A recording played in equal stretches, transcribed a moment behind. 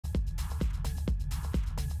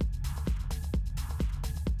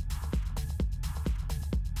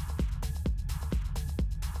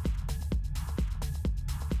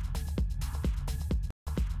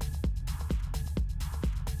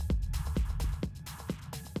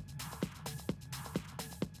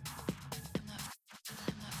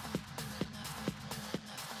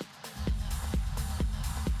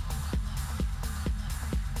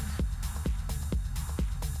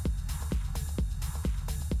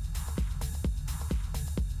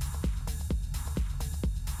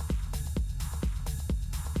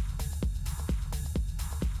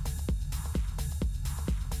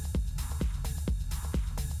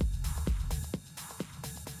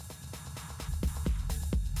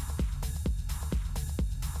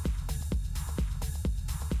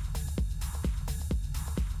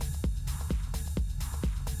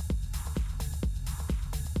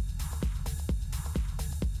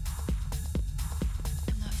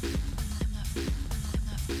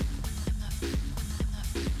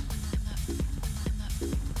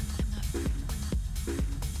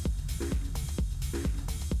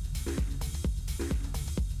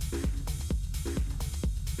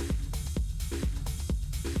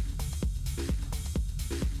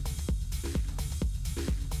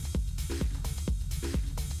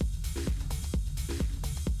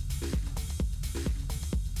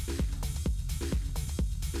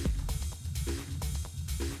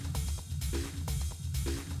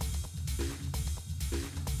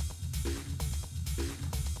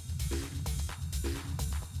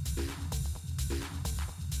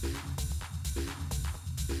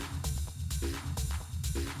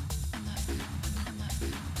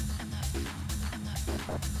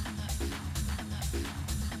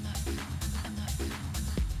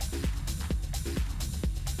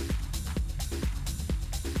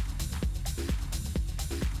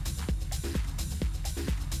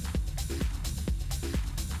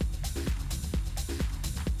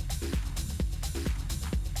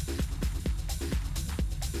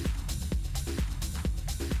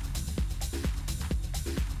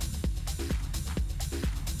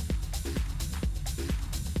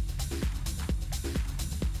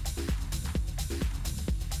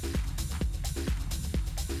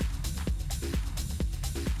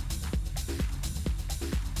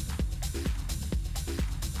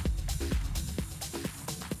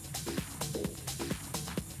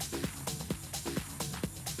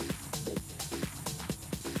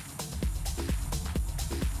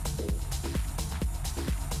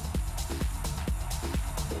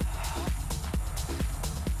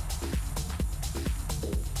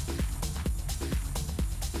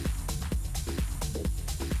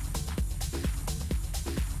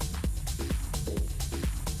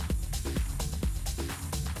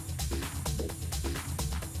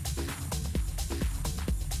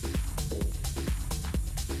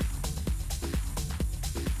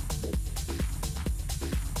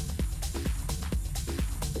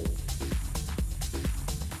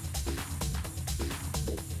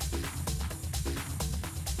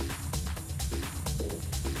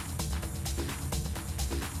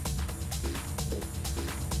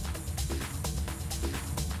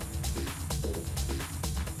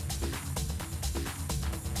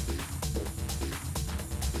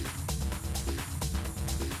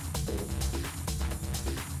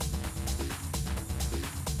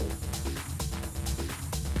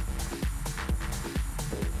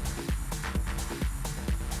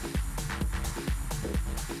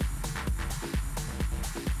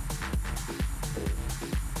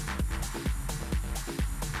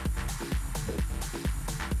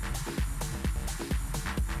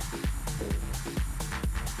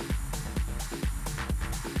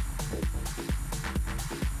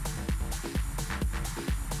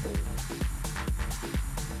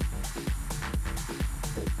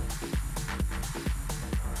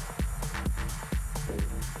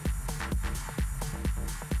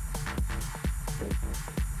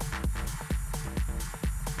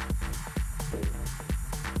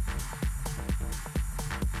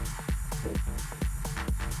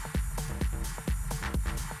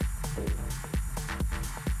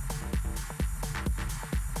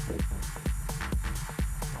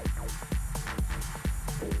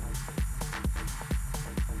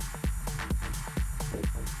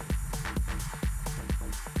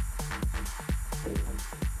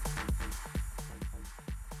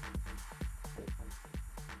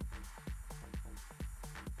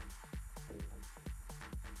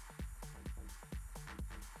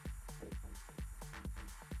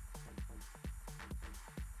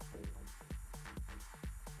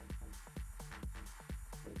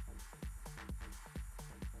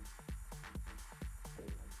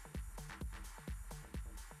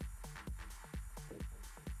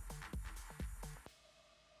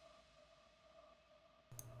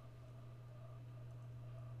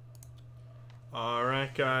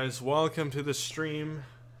Alright guys, welcome to the stream.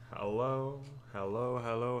 Hello, hello,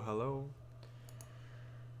 hello, hello.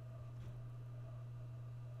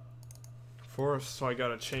 First, so I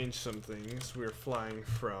gotta change some things. We're flying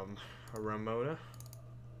from Ramona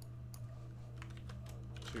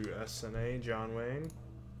to SNA, John Wayne.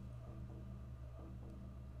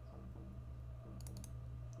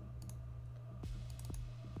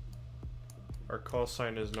 Our call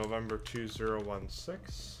sign is November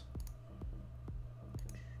 2016.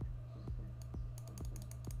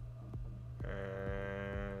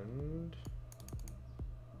 And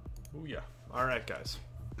oh yeah. Alright guys.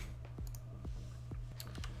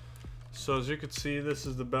 So as you can see, this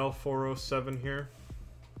is the Bell 407 here.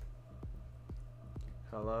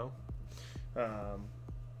 Hello.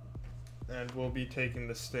 And we'll be taking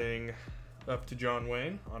this thing up to John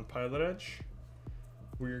Wayne on PILOTEDGE.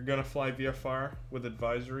 We're gonna fly VFR with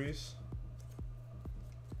advisories.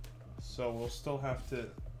 So we'll still have to,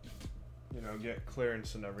 you know, get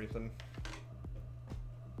clearance and everything.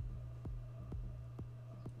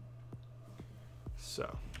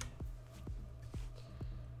 So,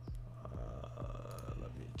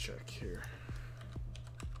 let me check here.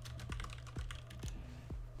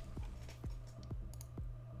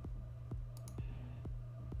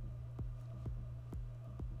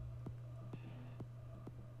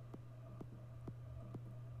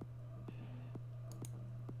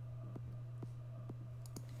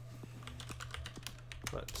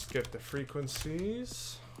 Let's get the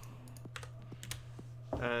frequencies.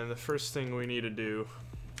 And the first thing we need to do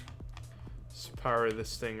is power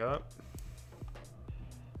this thing up.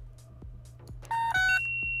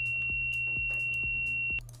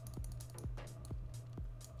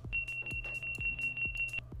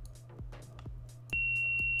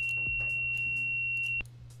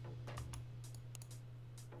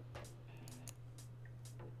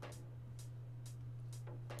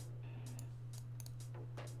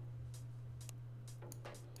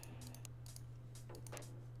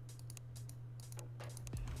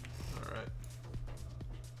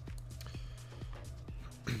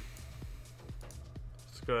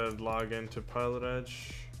 Go ahead and log into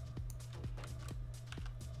PILOTEDGE.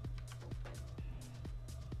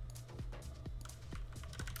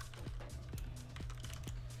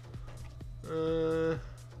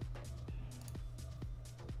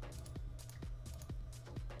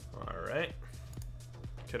 Alright.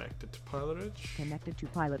 Connected to PILOTEDGE. Connected to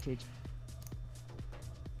PILOTEDGE.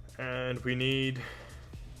 And we need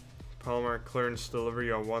Palomar clearance delivery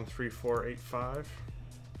on 13485.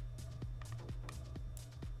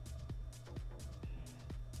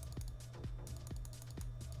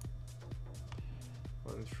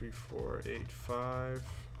 13485.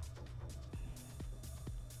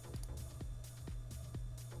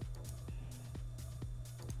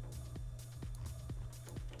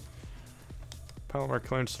 Palomar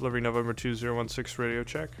clearance delivery November 2016 radio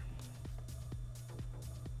check.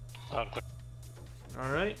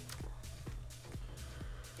 Alright.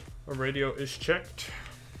 Our radio is checked.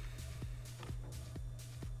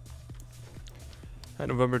 And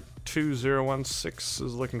November 2016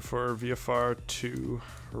 is looking for VFR to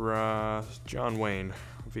John Wayne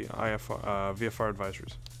via VFR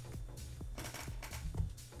advisories.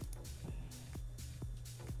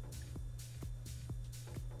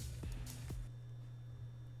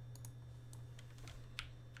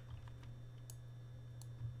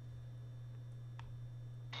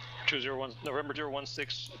 November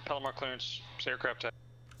 016, Palomar clearance, aircraft type.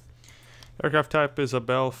 Aircraft type is a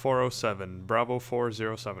Bell 407, Bravo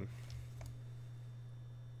 407.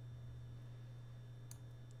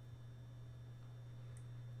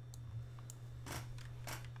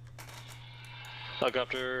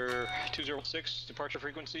 Helicopter 206, departure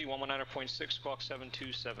frequency 119.6, squawk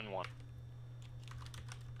 7271.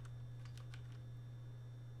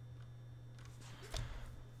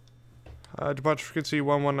 Departure frequency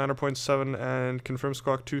 119.7 and confirm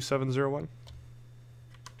squawk 2701.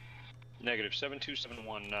 Negative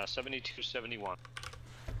 7271, 7271.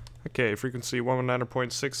 Okay, frequency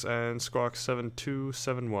 119.6 and squawk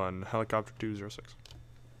 7271, helicopter 206.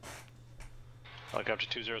 Helicopter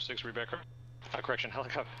 206, rebacker. Correction,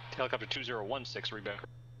 helicopter 2016, rebacker.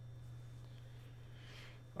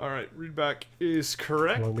 Alright, readback is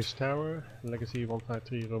correct. Long Beach Tower, Legacy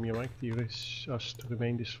 153 Romeo Mike, do you wish us to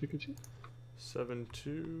remain this frequency?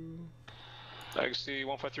 72. Legacy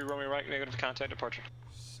 153 Romeo Mike, negative contact departure.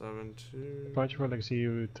 72. Departure for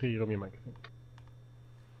Legacy 3 Romeo Mike.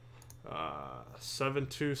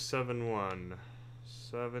 7271.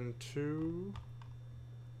 72.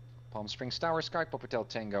 Palm Springs Tower, Sky Pop Hotel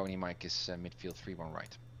Tango, and Mike is midfield 31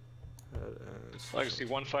 right. Legacy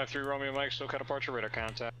 153 Romeo Mike, SoCal departure, radar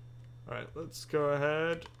contact. Alright, let's go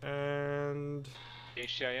ahead and...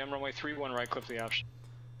 HTIM runway 31 right, clip the option.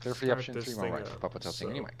 Clear for the option 31 right, Papa Hotel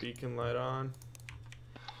Tango, So, Mike. beacon light on.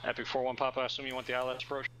 Epic 41 Papa, I assume you want the ILS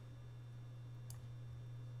approach.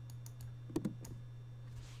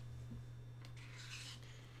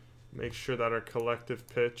 Make sure that our collective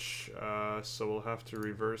pitch, so we'll have to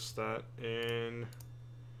reverse that in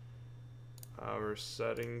our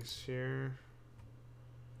settings here.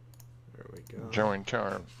 There we go. Join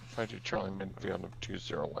tower, 52 Charlie, midfield of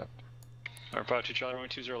 20 left. Alright, 52 Charlie, runway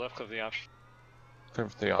 20 left, clip the option. Clear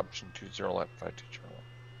for the option 20 left, 52 Charlie.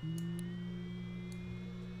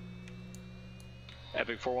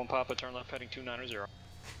 Epic 41 Papa, turn left heading 290.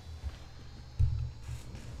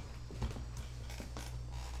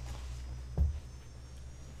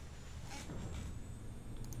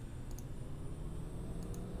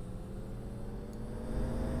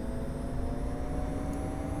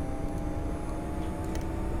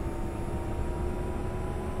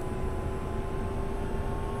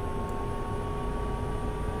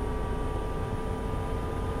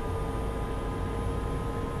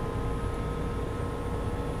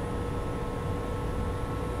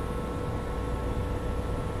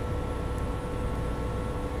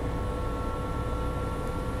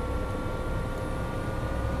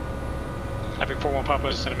 Epic 41 Papa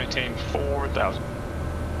is going to maintain 4,000.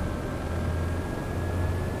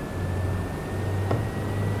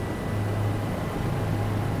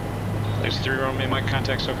 Legacy 3 Romeo Mike,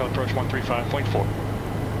 contact SoCal approach 135.4.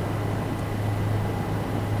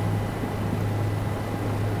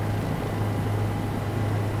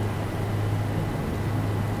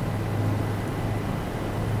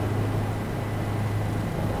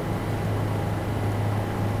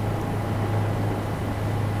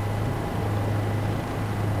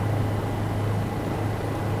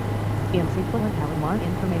 GMC Philatel 1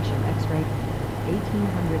 information X-ray.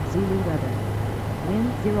 1800 Zulu weather.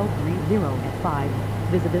 Wind 030 at 5.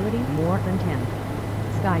 Visibility more than 10.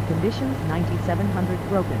 Sky conditions 9700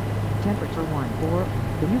 broken. Temperature 14.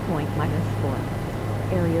 Dew point -4.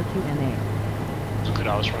 Area Q&A. Good,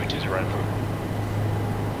 I was running 20 right approve.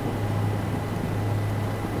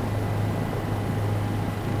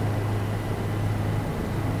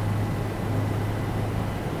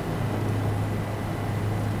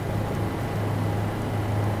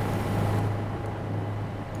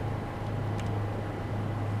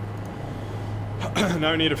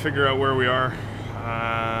 Now I need to figure out where we are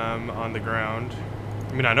on the ground.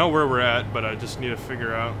 I mean, I know where we're at, but I just need to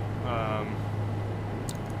figure out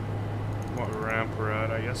what ramp we're at.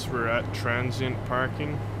 I guess we're at transient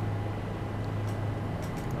parking.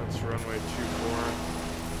 That's runway 24.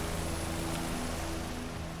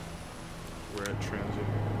 We're at transient.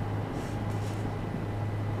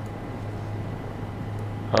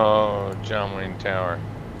 Oh, John Wayne Tower.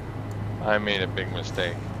 I made a big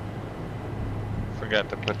mistake. Forgot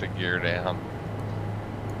to put the gear down.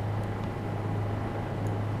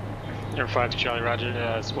 Air 5 to Charlie,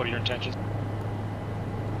 roger. So what are your intentions?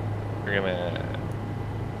 We're gonna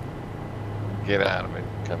get out of it,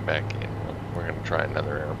 come back in. We're gonna try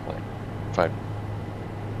another airplane. 5.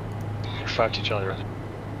 Air 5 to Charlie, roger.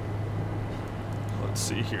 Let's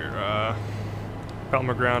see here.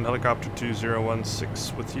 Palmer Ground, helicopter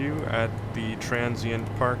 2016 with you at the transient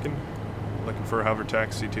parking. Looking for a hover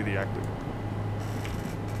taxi to the active.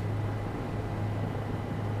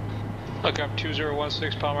 Helicopter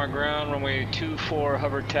 2016, Palmer Ground, runway 24,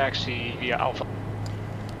 hover taxi via Alpha.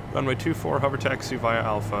 Runway 24, hover taxi via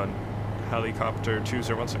Alpha, helicopter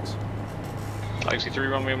 2016. Legacy 3,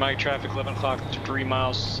 runway Mike, traffic 11 o'clock, 3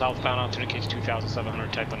 miles southbound, altitude indicates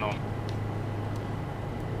 2,700, type unknown.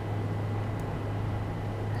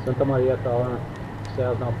 Santa Maria Tower,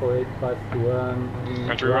 Cessna 4851.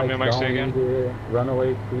 Country runway Mike, say again.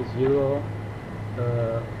 Runway 30,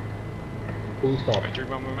 full stop. Country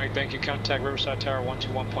runway Mike, thank you. Contact Riverside Tower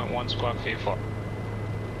 121.1, squawk VFR.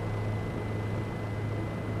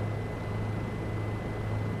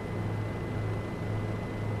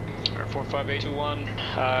 Air 45821,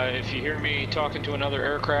 if you hear me talking to another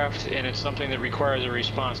aircraft and it's something that requires a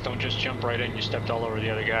response, don't just jump right in. You stepped all over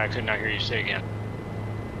the other guy. I could not hear you say again.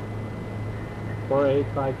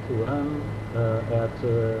 48521 at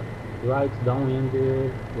right downwind,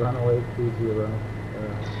 runway 30.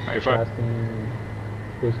 Requesting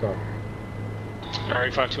full stop.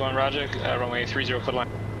 Alright, 521 Roger, runway 30 clear line.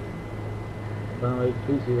 Runway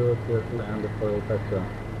 30 clear to land 48521.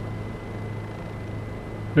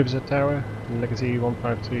 Riverside Tower, Legacy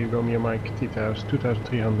 153 Romeo Mike, T-House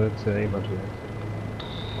 2300 inbound to land.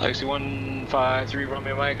 Legacy 153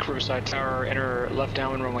 Romeo Mike, Riverside Tower, enter left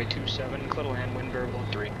downwind runway 27, clear to land, wind variable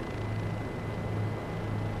 3.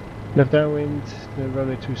 Left downwind,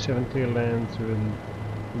 runway 27 clear land to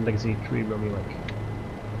Legacy 3 Romeo Mike.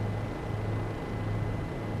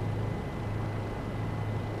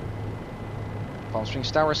 Palm Springs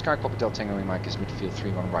Tower, Sky Papa Del Tango Mike is midfield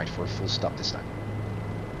 31 right for a full stop this time.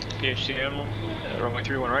 PHCM, runway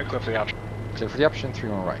 31 right, clear for the option. Clear for the option,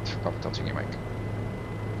 31 right for Papa Del Tango Mike.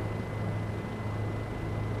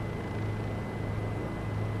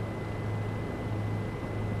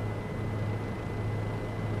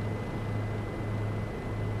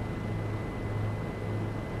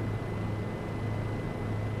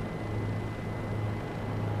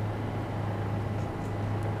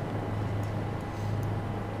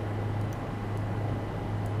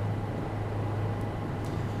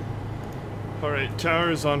 Alright,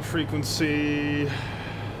 tower is on frequency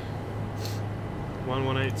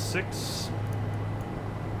 1186.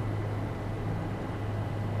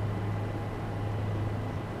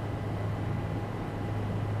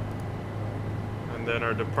 And then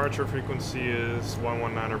our departure frequency is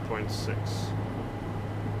 119.6.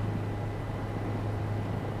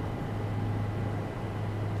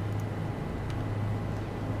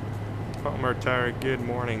 Palmer Tower, good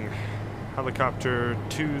morning. Helicopter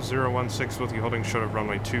 2016 with you holding short of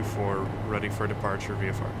runway 24, ready for departure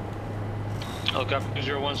VFR. Helicopter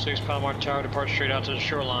 2016, Palomar Tower, depart straight out to the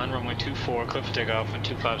shoreline, runway 24, clear for takeoff, and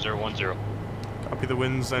 25010. Copy the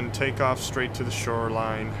winds and takeoff straight to the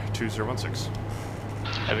shoreline 2016.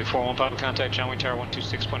 Heavy 41 Papa, contact John Wayne Tower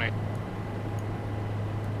 126.8.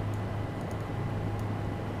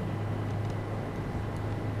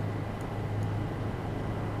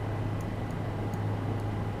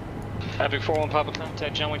 Heavy 41 Papa,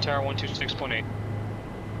 contact John Wayne Tower 126.8.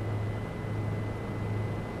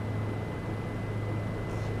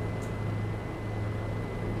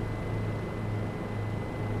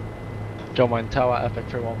 John Wayne Tower, Epic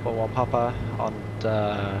 3141 Papa on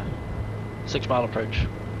 6 mile approach,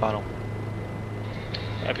 final.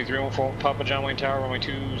 Epic 314 Papa, John Wayne Tower, runway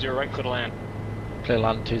 20 right, clear to land. Clear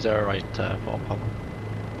land 20 right for Papa.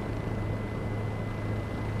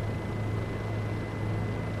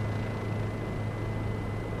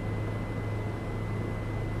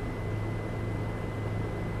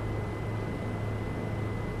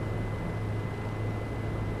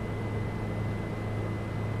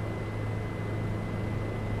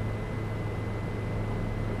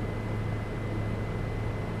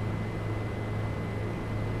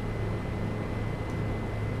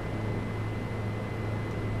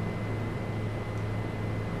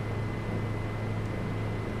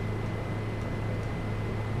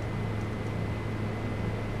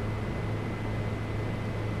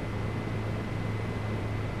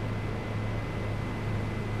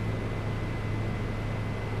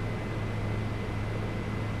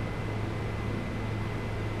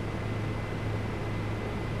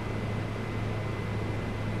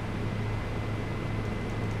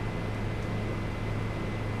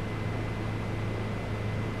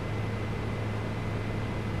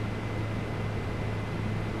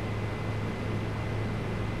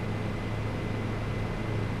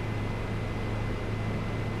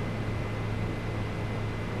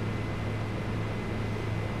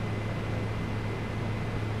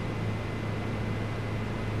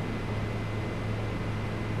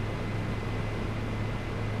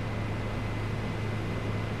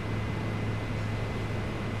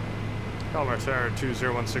 Palomar Tower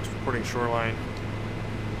 2016 reporting shoreline.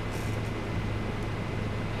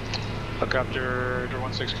 Helicopter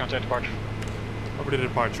 16, contact departure. Over to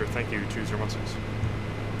departure, thank you, 2016.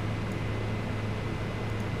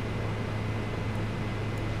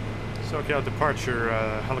 SoCal departure,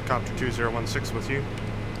 helicopter 2016 with you.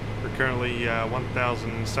 We're currently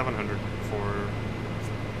 1,700 for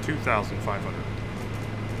 2,500.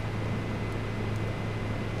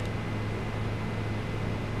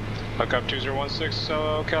 Helicopter 2016,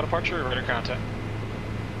 SoCal departure, radar contact.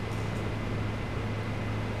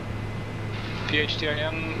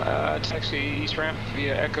 PHTIM, taxi east ramp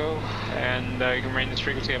via Echo, and you can remain this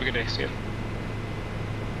frequency. Have a good day. See ya.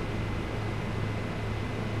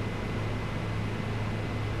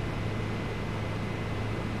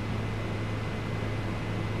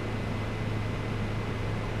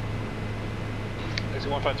 Taxi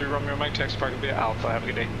 153 Romeo Mike, taxi parking via Alpha. Have a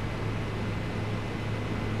good day.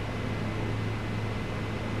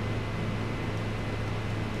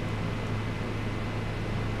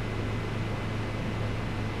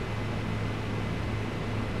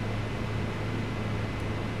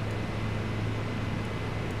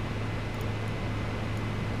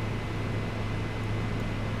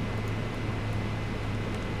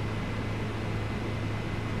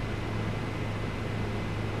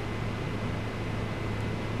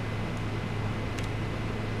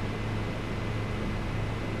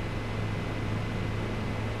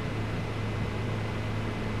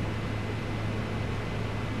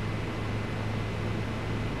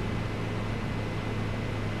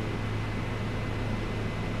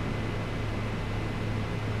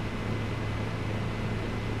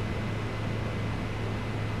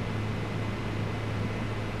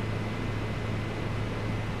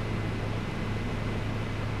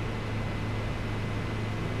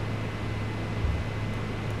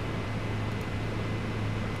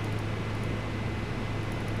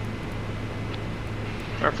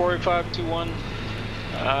 Our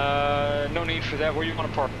 48521, no need for that. Where you want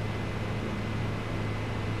to park?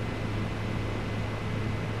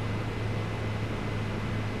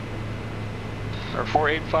 Our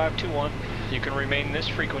 48521, you can remain this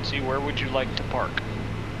frequency. Where would you like to park?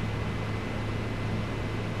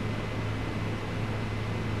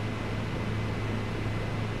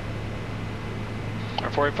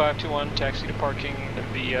 Our 48521, taxi to parking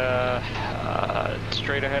via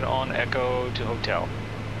straight ahead on Echo to hotel.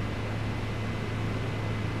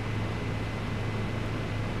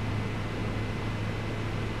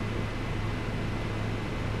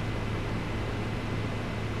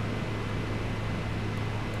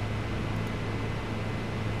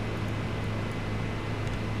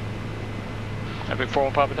 Epic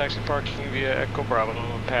 41 Papa taxi parking via Echo Bravo.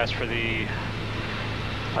 Pass for the...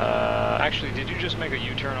 actually, did you just make a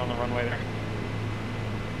U-turn on the runway there?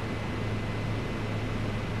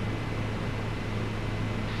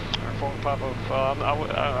 Our 41 Papa,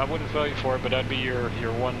 I wouldn't fail you for it, but that'd be your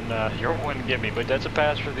one gimme. But that's a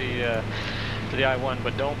pass for the I-1.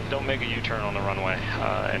 But don't make a U-turn on the runway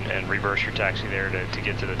and reverse your taxi there to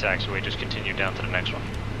get to the taxiway. Just continue down to the next one.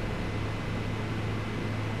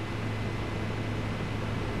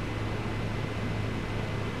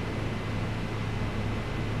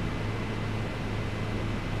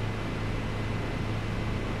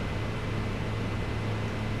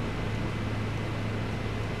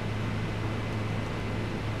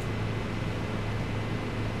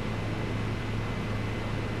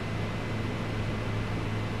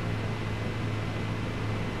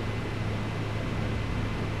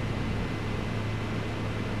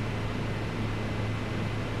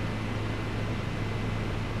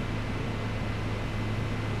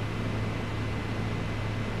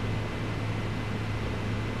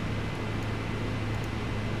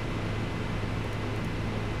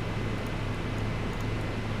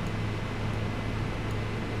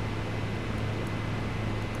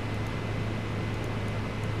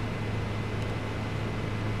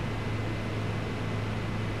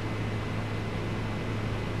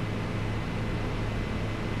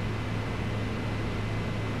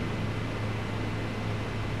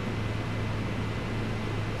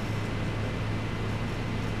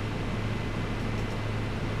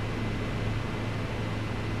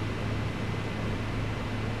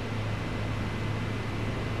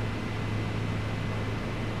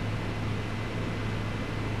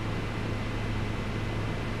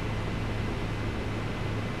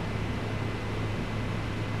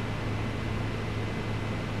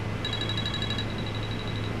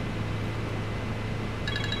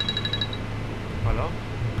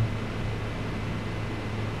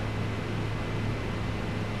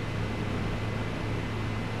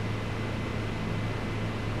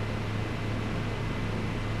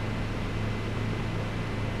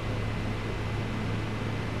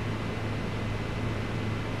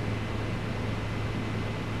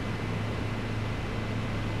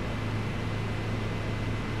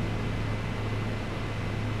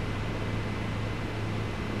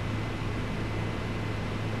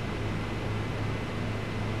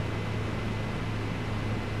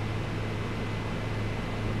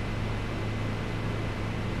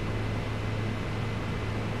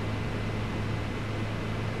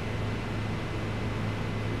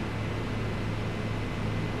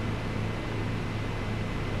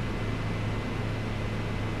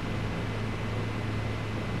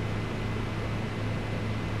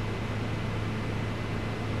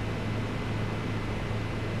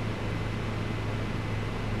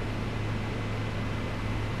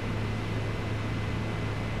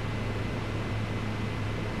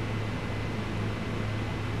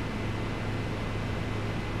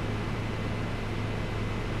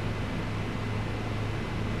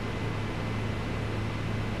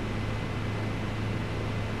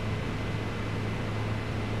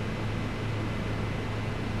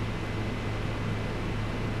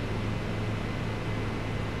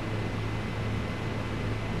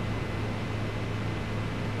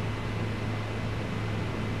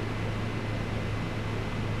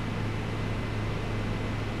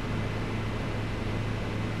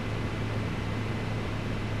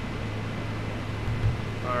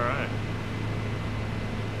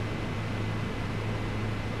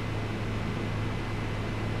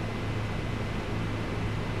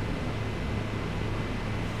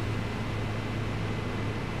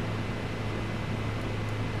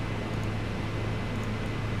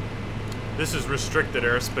 This is restricted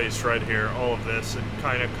airspace right here, all of this. It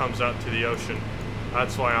kind of comes out to the ocean.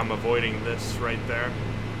 That's why I'm avoiding this right there.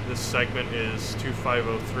 This segment is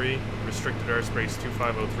 2503, restricted airspace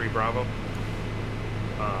 2503 Bravo.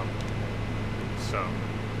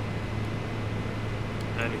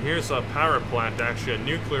 And here's a power plant, actually a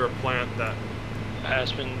nuclear plant that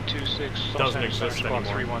Aspen 26 doesn't exist Squawk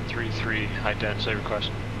anymore. 3133, high density request.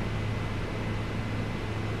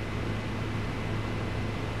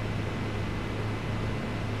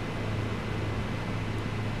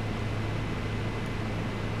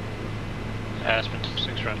 Aspen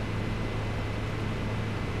 26 run.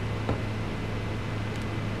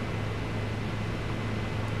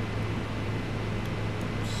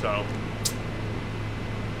 So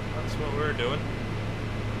that's what we're doing.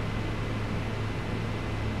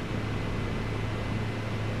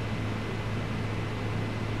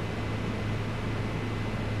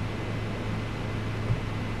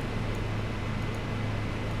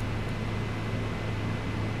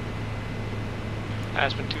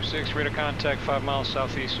 Aspen 26, radar contact 5 miles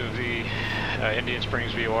southeast of the Indian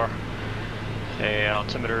Springs VOR. A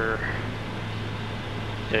altimeter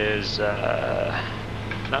is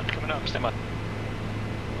not coming up, stand by.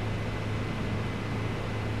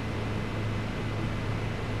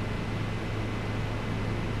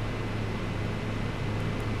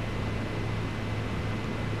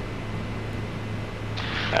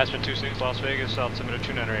 Aspen 26, Las Vegas, altimeter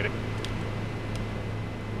 298.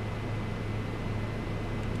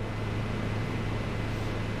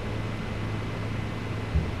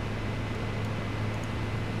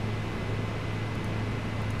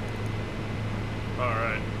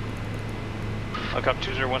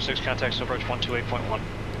 Helicopter 2016, contact approach 128.1.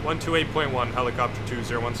 128.1, helicopter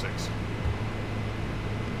 2016.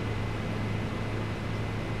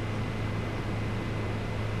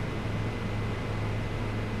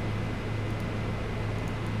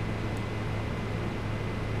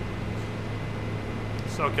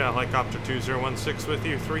 SoCal helicopter 2016 with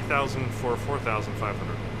you, 3,000 for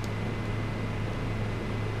 4,500.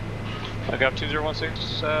 Helicopter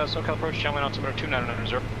 2016, SoCal approach, channel altimeter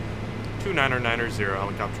 2990. 2990,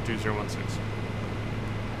 helicopter 2016.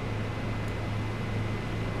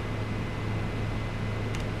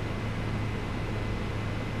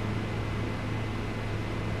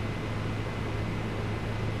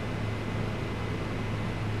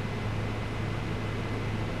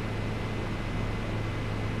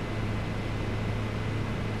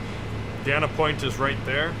 Dana Point is right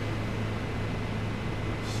there.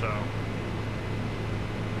 So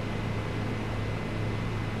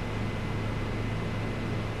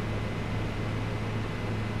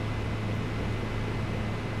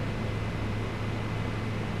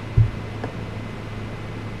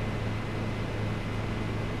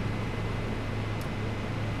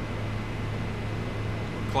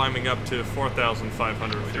climbing up to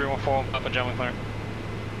 4,500 feet. 314, up a jumping clear.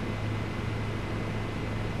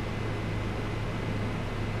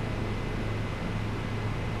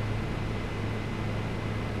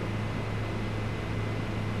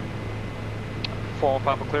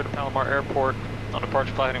 Papa clear to Palomar Airport on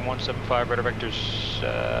departure flight heading 175, radar vectors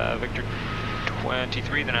Victor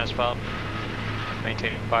 23, then as filed,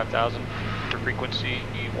 maintaining 5,000 for frequency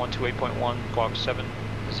 128.1, squawk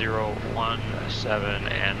 7017,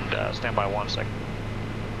 and stand by 1 second.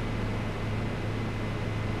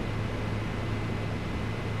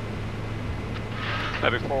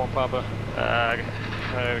 Before Papa, I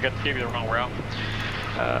gave you the wrong route.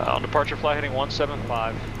 On departure flight heading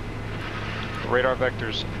 175. Radar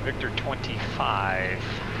vectors Victor 25,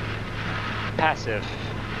 passive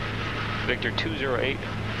Victor 208,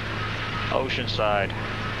 Oceanside,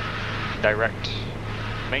 direct,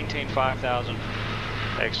 maintain 5,000,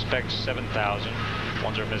 expect 7,000,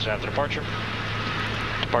 10 minutes after departure.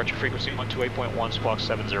 Departure frequency 128.1, squawk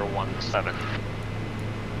 7017.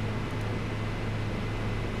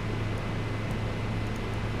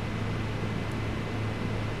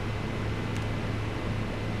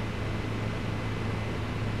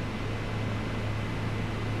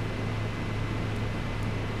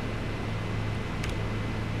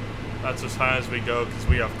 That's as high as we go because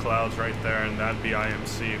we have clouds right there, and that'd be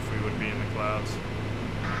IMC if we would be in the clouds.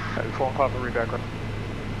 Before Papa, read back run.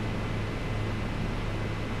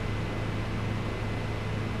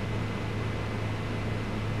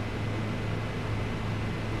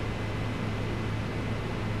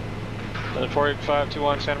 The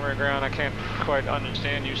 48521 Santa Maria ground, I can't quite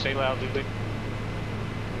understand you, say loudly.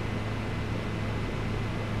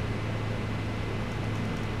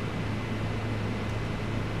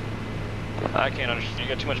 I can't understand. You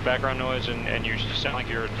got too much background noise and you sound like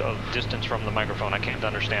you're a distance from the microphone. I can't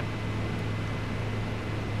understand.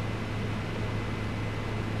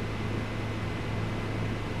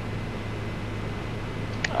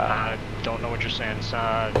 what you're saying.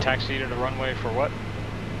 Taxi to the runway for what?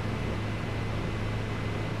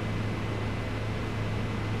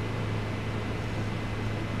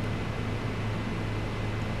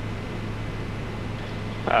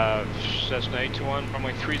 Cessna 821,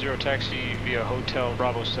 runway 30 taxi via Hotel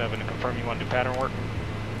Bravo 7 to confirm you want to do pattern work.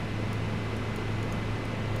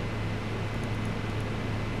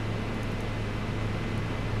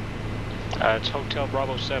 It's Hotel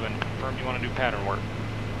Bravo 7, confirm you want to do pattern work.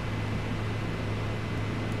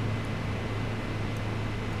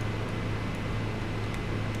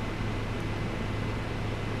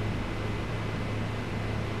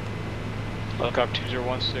 Helicopter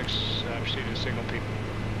 2016, proceeding to signal peak.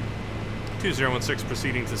 2016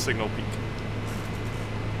 proceeding to signal peak.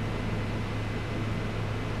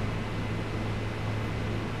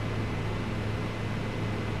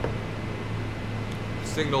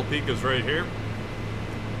 Signal peak is right here.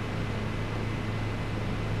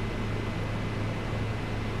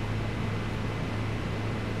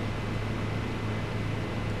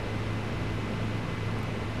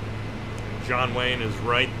 John Wayne is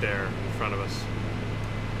right there in front of us.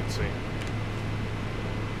 You can see.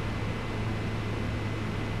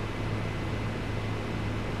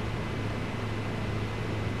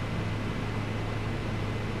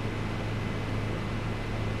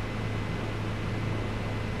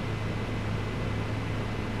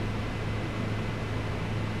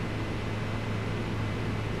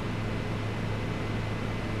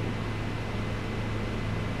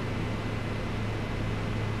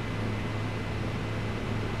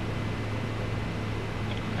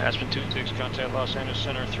 Aspen 26, contact Los Angeles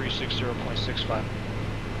Center 360.65.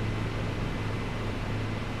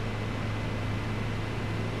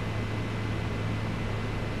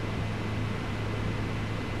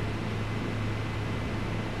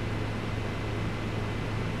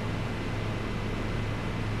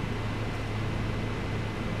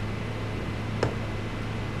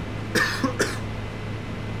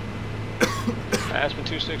 Aspen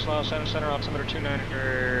 26, Los Angeles Center, altimeter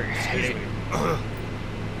 290.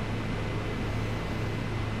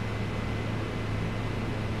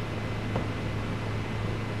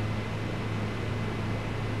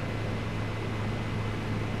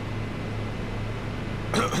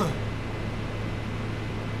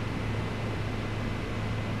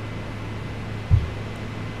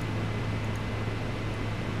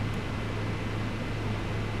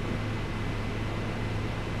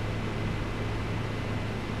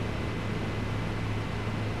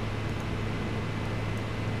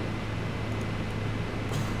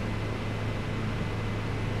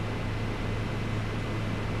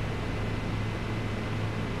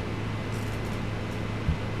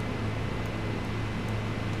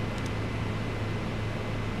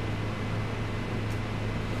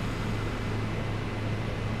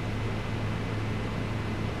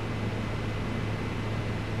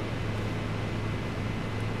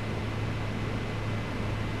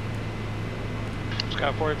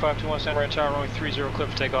 Sky 4521 Santa Maria Tower, runway 30 clear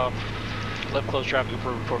for takeoff. Left close traffic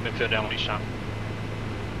for report midfield down east shot.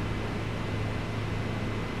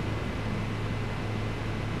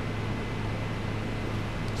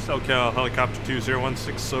 SoCal Helicopter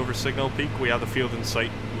 2016 over signal peak. We have the field in sight,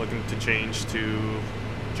 looking to change to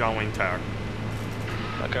John Wayne Tower.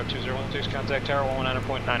 Helicopter 2016, contact Tower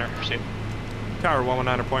 119.9er, proceed. Tower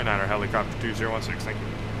 119.9er, Helicopter 2016, thank you.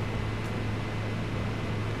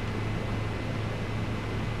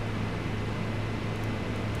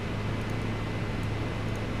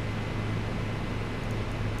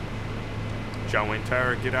 John Wayne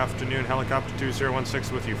Tower, good afternoon. Helicopter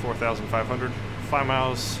 2016 with you, 4,500. 5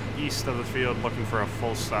 miles east of the field, looking for a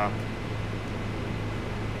full stop.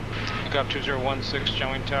 Helicopter 2016,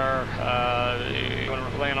 John Wayne Tower, you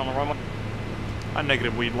want to land on the runway?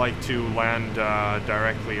 Negative, we'd like to land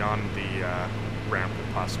directly on the ramp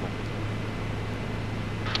if possible.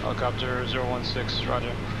 Helicopter 016,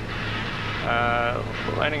 roger.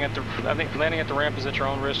 Landing at the ramp is at your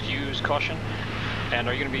own risk. Use caution. And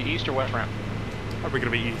are you going to be east or west ramp? Are we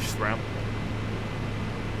going to be east ramp?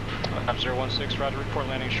 Helicopter 016, roger. Report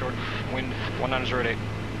landing short wind 1908.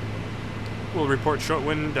 We'll report short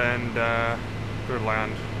wind and go to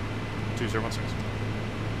land 2016.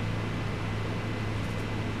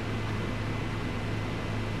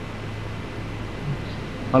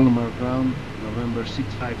 Palomar ground, November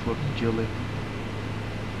 6543 Juliet.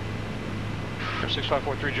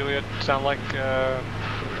 6543 Juliet. Sound like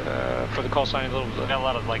for the call sign got a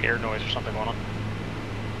lot of like air noise or something going on.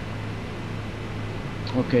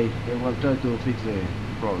 Okay, we'll try to fix the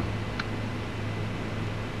problem.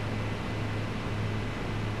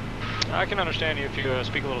 I can understand you if you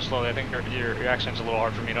speak a little slowly. I think your accent's a little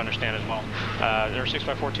hard for me to understand as well. There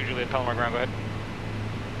 6542 Juliet, Palomar ground, go ahead.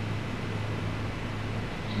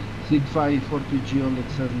 6542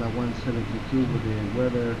 Juliet, Cessna 172 with the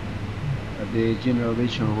weather. The general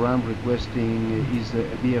aviation RAM requesting is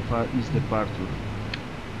VFR is departure.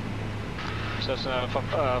 Cessna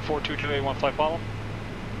 42 Juliet, 1 flight follow.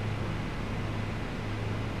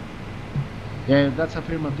 Yeah, that's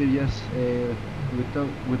affirmative, yes. With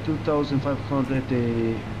 2,500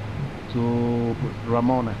 to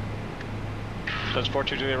Ramona. That's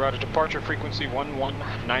 42 Juliet, roger, departure frequency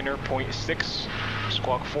 119.6,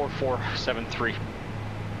 squawk 4473.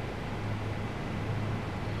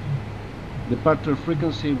 Departure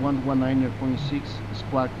frequency 119.6,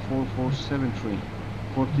 squawk 4473,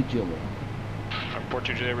 40 Juliet.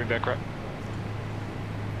 42 Juliet, read back right.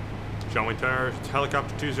 John Wayne Tower,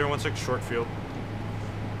 helicopter 2016, short field.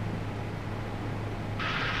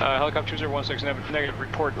 Helicopter 2016, negative,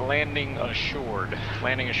 report landing assured.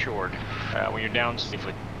 Landing assured, when you're down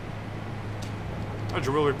safely.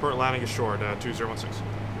 Roger, will report landing assured, 2016.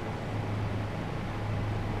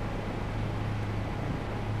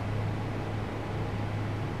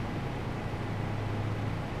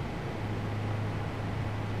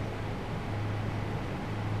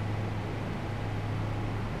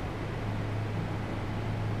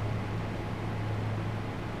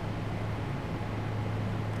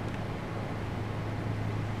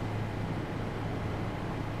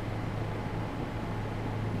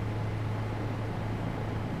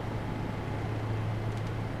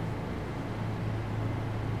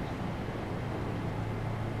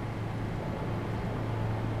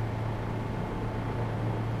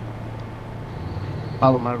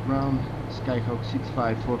 Palomar ground, Skyhawk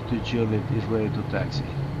 6542 Juliet is ready to taxi.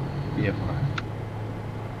 VFR.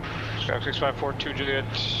 Skyhawk 6542 Juliet,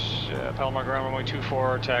 Palomar ground, runway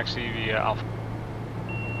 24, taxi via Alpha.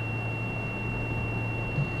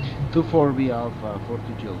 24 via Alpha,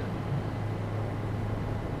 40 Juliet.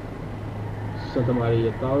 Santa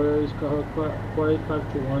Maria Tower, Skyhawk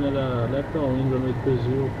 4851 at left on wind runway 30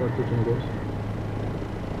 for 2 Tangos.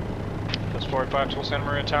 That's 45 Santa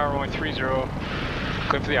Maria Tower, runway 30,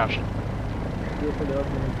 clear for the option. Clear for the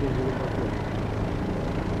option, runway 30 for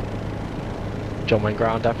 2. John Wayne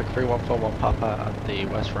ground, Epic 3141 Papa at the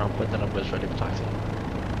west ramp with the numbers ready for taxi.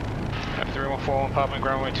 Epic 3141 Papa,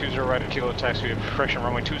 ground runway 20 right at Kilo, taxi via, correction,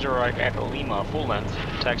 runway 20 right at Lima, full length,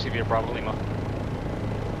 taxi via Bravo Lima.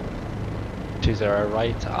 20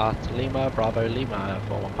 right at Lima, Bravo Lima,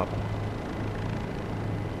 41 Papa.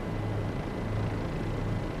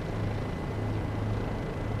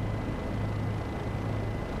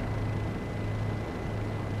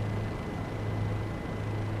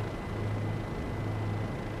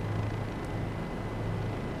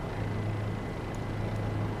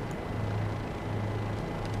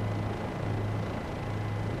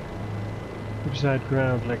 Riverside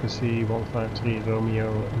ground, Legacy 153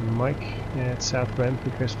 Romeo Mike at South Bend,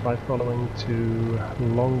 request flight following to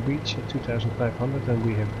Long Beach at 2500 and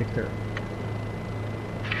we have Victor.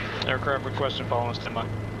 Aircraft requested following standby.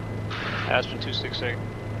 Aspen 268.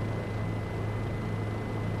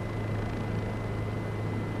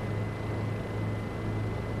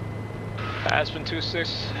 Aspen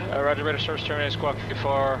 26, roger, ready to service terminated, squawk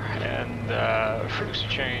VFR, and frequency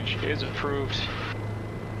change is approved.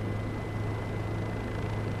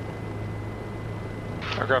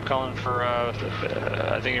 Aircraft calling for, I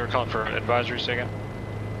think you were calling for advisory second.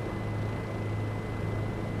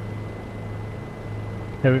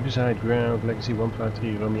 Riverside ground, Legacy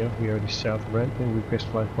 153 Romeo, we are the South Bend and request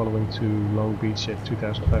flight following to Long Beach at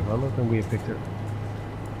 2500 and we have Victor.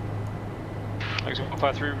 Legacy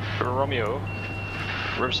 153 Romeo,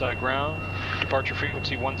 Riverside ground, departure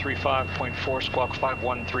frequency 135.4, squawk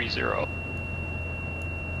 5130.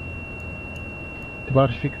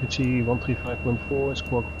 Departure frequency 135.4,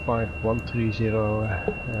 squawk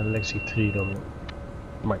 5130, Legacy 3 Romeo.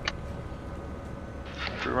 Mike.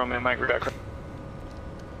 3 Romeo, Mike, read back.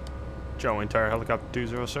 Joe, entire helicopter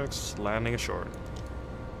 206, landing ashore.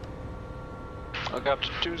 Helicopter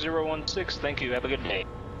 2016, thank you, have a good day.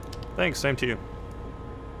 Thanks, same to you.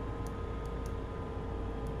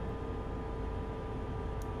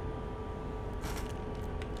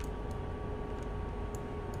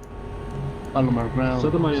 Palomar ground,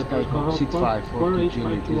 Santa Maria Skyhawk 6542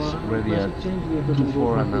 Juliet is ready at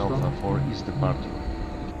 24 and Alpha for east departure.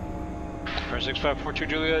 6542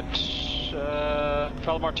 Juliet,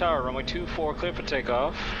 Palomar Tower, runway 24, clear for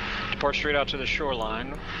takeoff. Depart straight out to the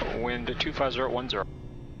shoreline, wind 25010.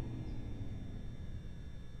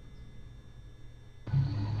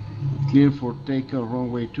 Clear for takeoff,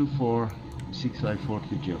 runway 24,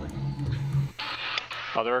 6540 Jerry.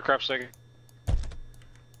 Other aircraft second.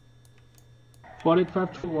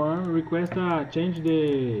 48521, request change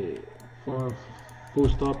the for full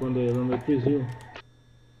stop on the runway 30.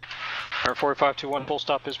 Air 4521 full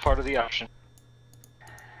stop is part of the option.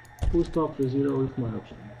 Full stop 30 with my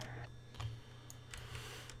option.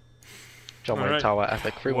 John Wayne Alright. Tower,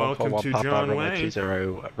 Epic Welcome 3141 to Papa, John runway Wayne.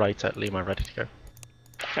 20 right at Lima, ready to go.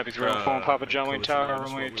 Epic 304 Papa John Wayne listen, Tower,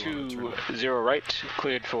 that's runway what we wanna 20 right,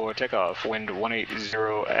 cleared for takeoff. Wind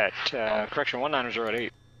 180 at, correction, 190 at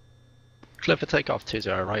 8. Clear for takeoff 20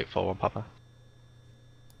 right, 41 Papa.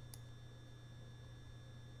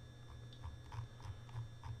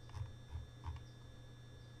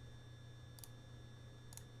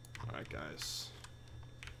 Alright, guys.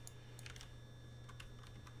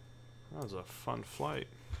 That was a fun flight.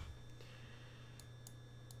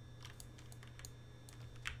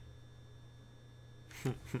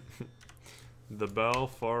 The Bell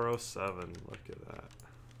 407. Look at that.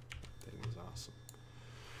 That thing is awesome.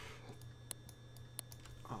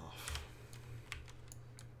 Off.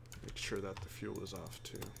 Make sure that the fuel is off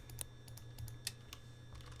too.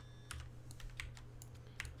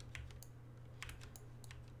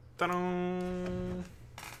 Ta-da!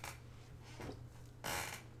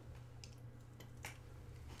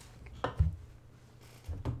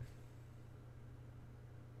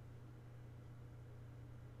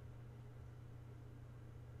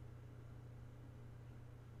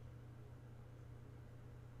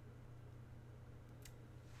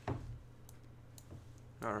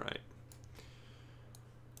 All right.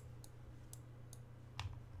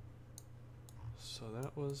 So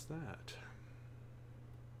that was that.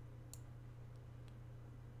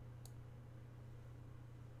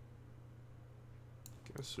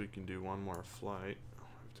 Guess we can do one more flight. I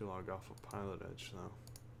have to log off of PILOTEDGE though.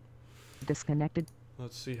 Disconnected.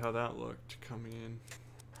 Let's see how that looked coming in.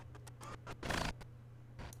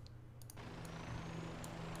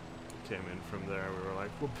 Came in from there, we were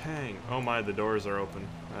like, well, pang. Oh my, the doors are open.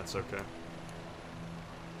 That's okay.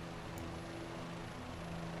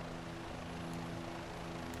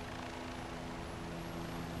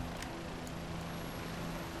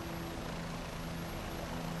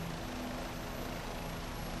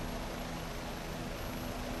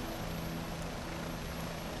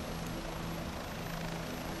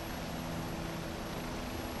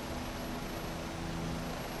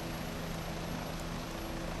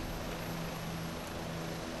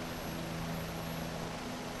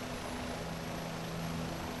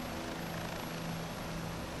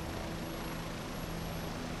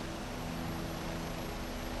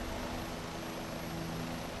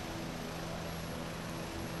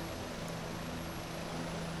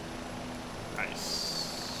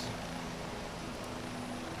 Nice.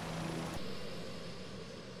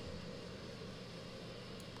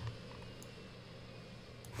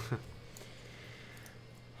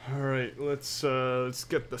 All right, let's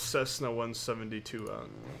get the Cessna 172 out.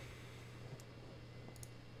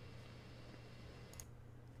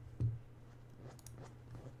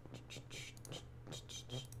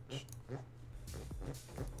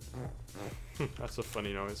 That's a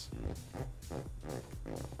funny noise.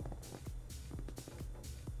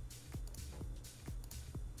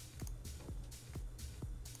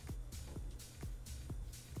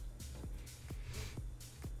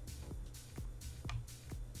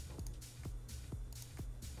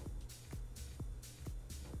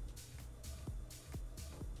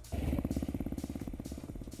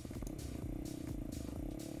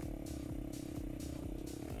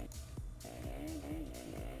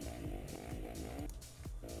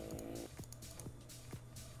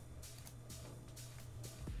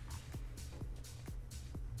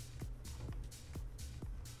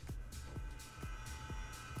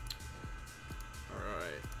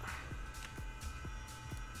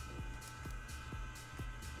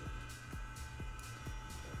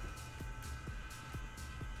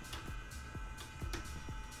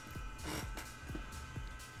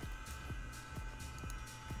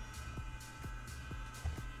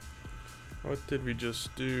 What did we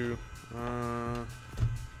just do? Oh,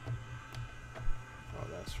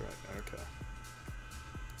 that's right. Okay.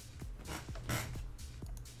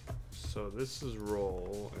 So this is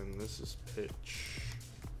roll and this is pitch.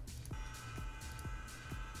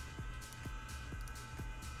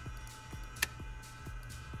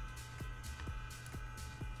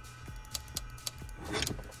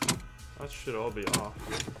 That should all be off.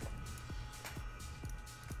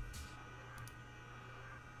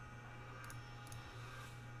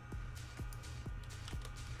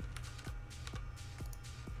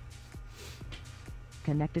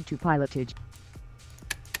 Connected to PILOTEDGE.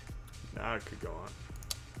 That could go on.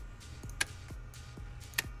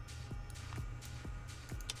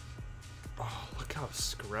 Oh, look how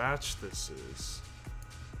scratched this is.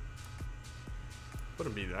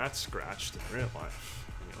 Wouldn't be that scratched in real life.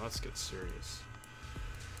 I mean, let's get serious.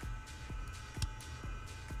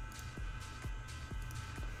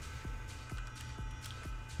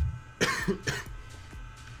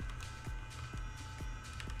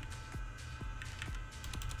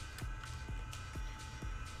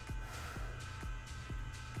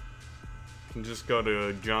 Can just go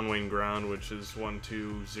to John Wayne ground, which is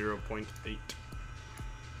 120.8.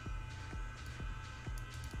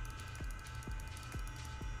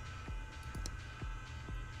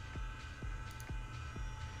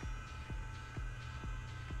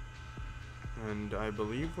 And I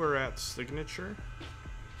believe we're at signature.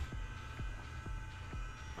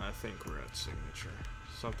 I think we're at signature.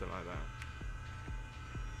 Something like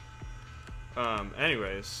that.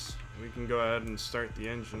 Anyways, we can go ahead and start the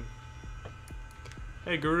engine.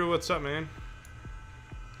 Hey Guru, what's up, man?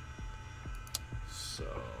 So,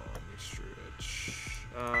 let me stretch.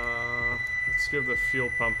 Let's give the fuel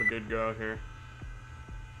pump a good go here.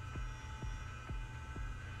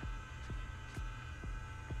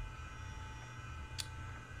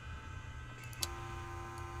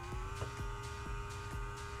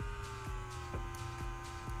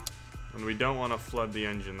 And we don't want to flood the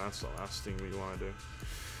engine, that's the last thing we want to do.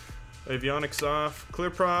 Avionics off, clear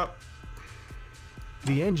prop.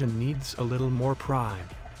 The engine needs a little more prime.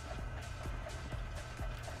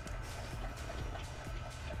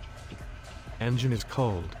 Engine is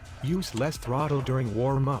cold. Use less throttle during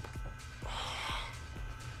warm-up.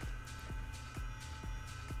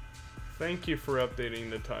 Thank you for updating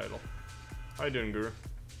the title. How you doing, Guru?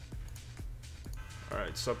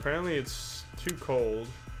 Alright, so apparently it's too cold.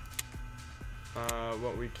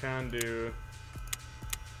 What we can do...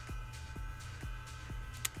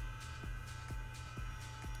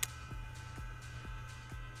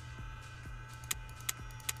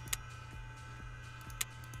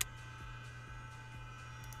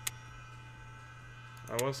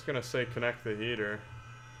 I was gonna say connect the heater.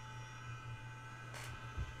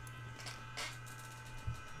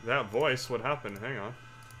 That voice, what happened? Hang on.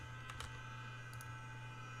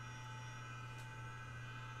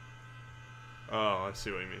 Oh, I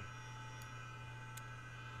see what you mean.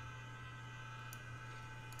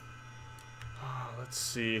 Oh, let's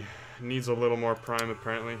see. Needs a little more prime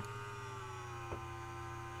apparently.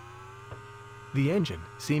 The engine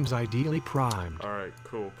seems ideally primed. Alright,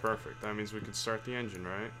 cool, perfect. That means we can start the engine,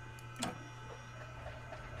 right?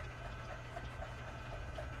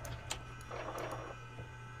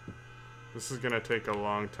 This is gonna take a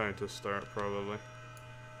long time to start, probably.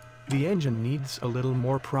 The engine needs a little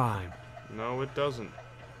more prime. No, it doesn't.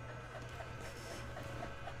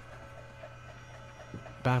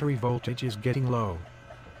 Battery voltage is getting low.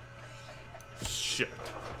 Shit.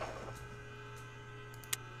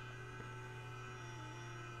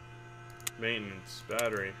 Maintenance,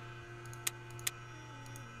 battery.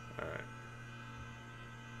 Alright.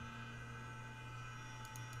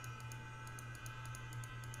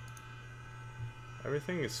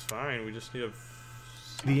 Everything is fine, we just need a...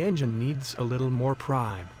 The engine needs a little more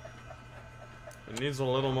prime. It needs a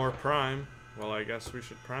little more prime. Well, I guess we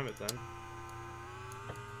should prime it then.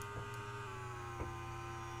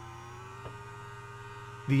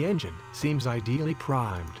 The engine seems ideally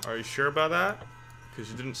primed. Are you sure about that? Because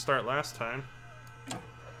you didn't start last time.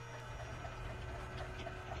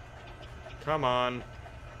 Come on.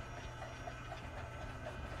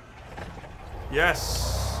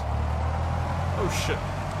 Yes! Oh shit.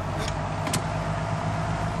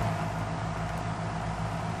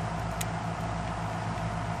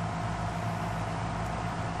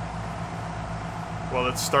 Well,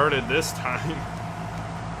 it started this time.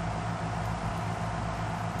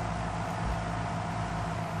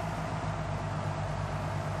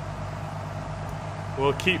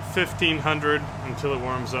 We'll keep 1500 until it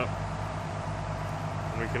warms up.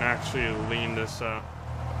 And we can actually lean this out.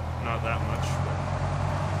 Not that much,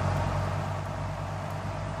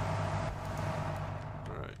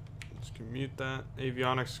 but... Alright, let's mute that.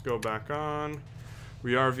 Avionics go back on.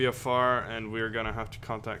 We are VFR, and we're gonna have to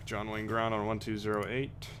contact John Wayne ground on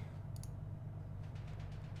 1208.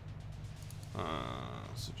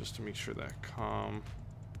 So just to make sure that comm...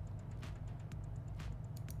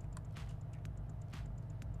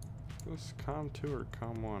 Is this COM 2 or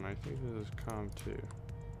COM 1? I think this is COM 2.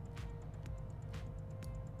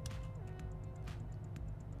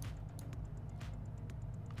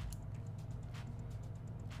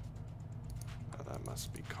 Oh, that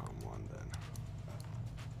must be COM 1 then.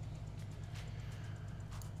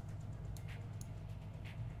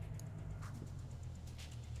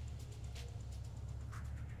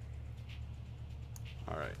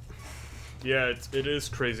 Yeah, it is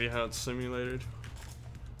crazy how it's simulated.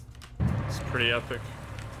 It's pretty epic.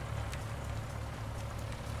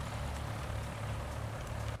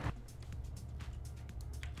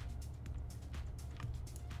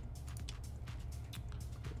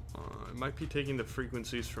 It might be taking the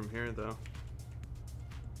frequencies from here though.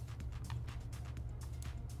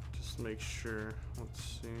 Just make sure. Let's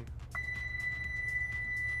see.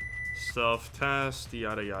 Self-test,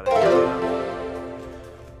 yada yada yada.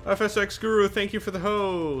 FSX Guru, thank you for the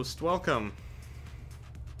host. Welcome.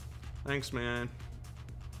 Thanks, man.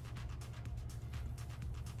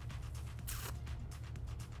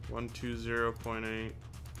 .120.8.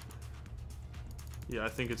 Yeah, I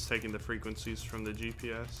think it's taking the frequencies from the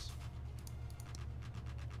GPS.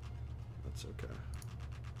 That's okay.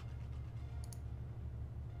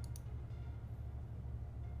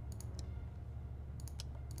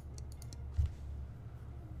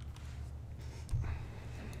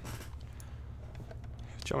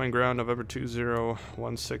 Showing ground November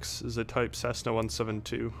 2016 is a type Cessna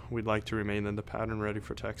 172. We'd like to remain in the pattern, ready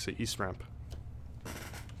for taxi east ramp.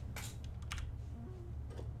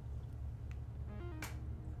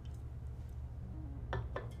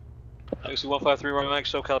 Taxi 153 runway Mike,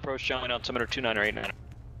 SoCal approach, showing altimeter 2989.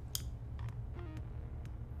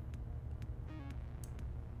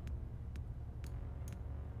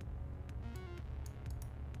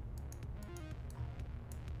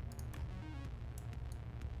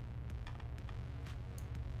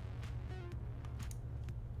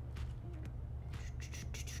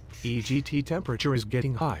 EGT temperature is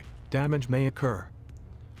getting high. Damage may occur.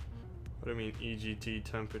 What do you mean EGT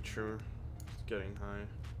temperature is getting high?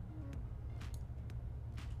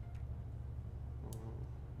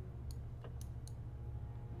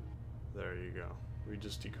 There you go. We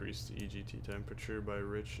just decreased the EGT temperature by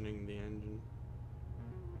richening the engine.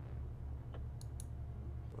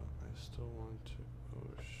 But I still want to...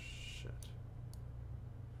 Oh shit.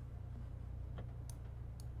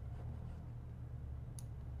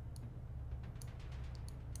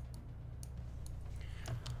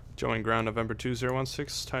 Join ground November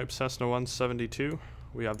 2016, type Cessna 172.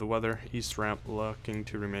 We have the weather, east ramp, looking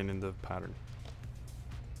to remain in the pattern.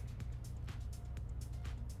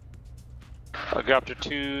 Helicopter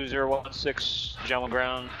 2016, Jama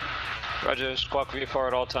ground. Roger, squawk VFR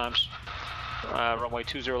at all times. Runway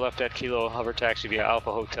 20 left at Kilo, hover taxi via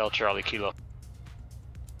Alpha Hotel Charlie Kilo.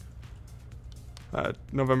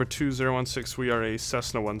 November 2016, we are a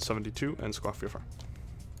Cessna 172 and squawk VFR.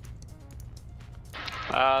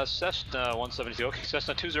 Cessna 172, okay,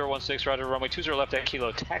 Cessna 2016, roger, runway 20 left at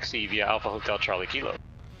Kilo, taxi via Alpha Hotel Charlie Kilo.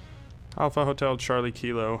 Alpha Hotel Charlie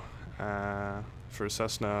Kilo for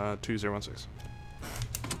Cessna 2016.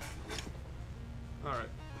 Alright.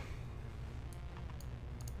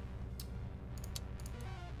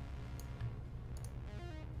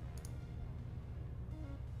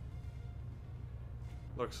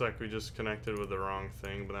 Looks like we just connected with the wrong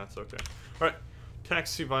thing, but that's okay. Alright.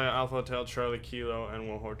 Taxi via Alpha Hotel Charlie Kilo, and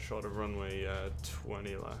we'll hold short of runway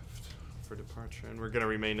 20 left for departure. And we're going to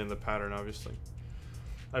remain in the pattern, obviously.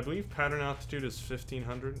 I believe pattern altitude is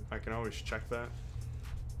 1500. I can always check that.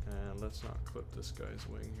 And let's not clip this guy's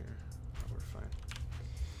wing here. We're fine.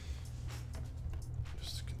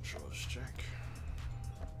 Just a controls check.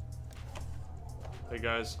 Hey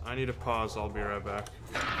guys, I need a pause. I'll be right back.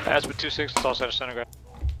 Aspen 26, it's all set of center ground.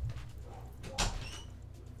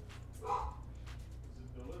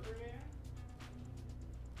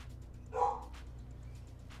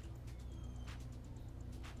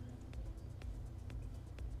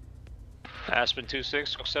 Aspen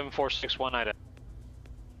 26, 7461 Ida.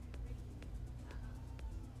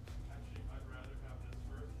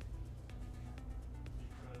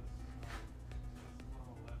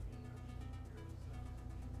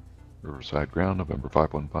 Riverside ground, November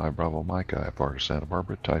 515 Bravo Mike, IFR to Santa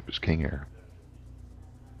Barbara, type is King Air.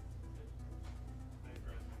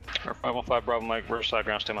 515 Bravo Mike, Riverside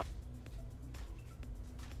ground, stand by.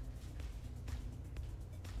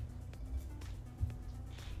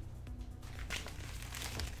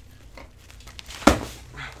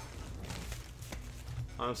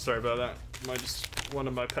 I'm sorry about that. One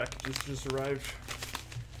of my packages just arrived.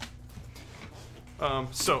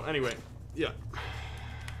 So anyway, yeah.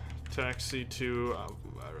 Taxi to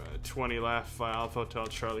 20 left via Alpha Hotel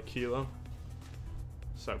Charlie Kilo.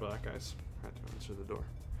 Sorry about that, guys. I had to answer the door.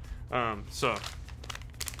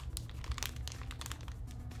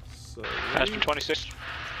 Aspen 26,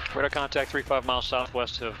 radar contact 35 miles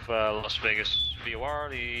southwest of Las Vegas. VOR,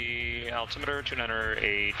 the altimeter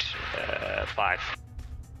 208.5.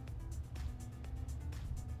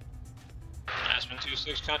 Aspen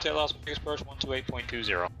 26, contact Las Vegas approach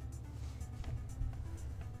 128.20.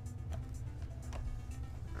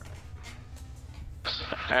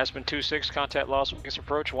 Aspen 26, contact Las Vegas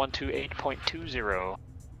approach 128.20.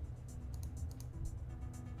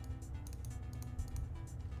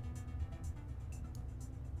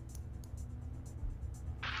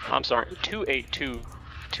 I'm sorry,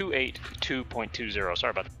 282.20.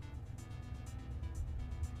 Sorry about that.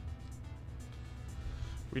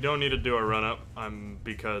 We don't need to do a run up,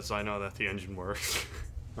 because I know that the engine works.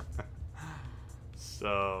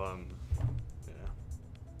 So, yeah.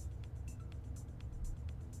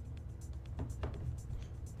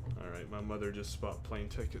 Alright, my mother just bought plane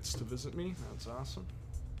tickets to visit me. That's awesome.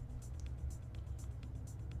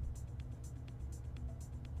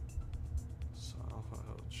 So, Alpha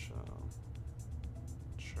Hotel,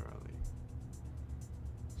 Charlie.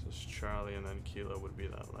 So it's Charlie, and then Kilo would be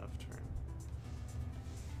that left turn.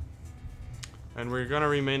 And we're going to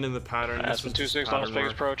remain in the pattern. Aspen 26, Las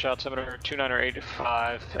Vegas approach, altimeter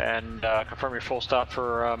 2985, and confirm your full stop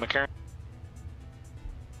for McCarran.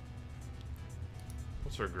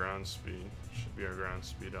 What's our ground speed? Should be our ground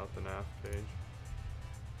speed out the nav page.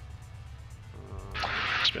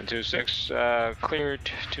 Aspen 26, cleared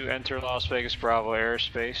to enter Las Vegas Bravo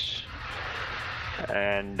airspace,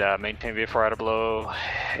 and maintain VFR out of below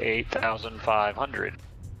 8,500.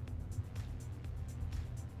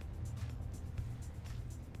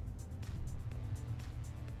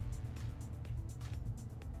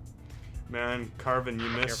 Man, Carvin, you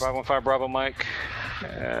missed. 515 Bravo Mike,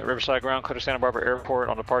 Riverside Ground, clear to Santa Barbara Airport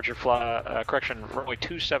on departure correction, runway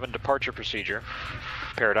 27 departure procedure,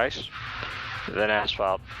 Paradise, then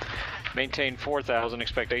asphalt. Maintain 4,000,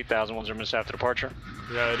 expect 8,000, 10 minutes after departure.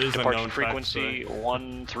 Yeah, it is departure a known frequency fact,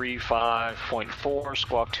 135.4,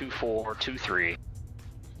 squawk 2423.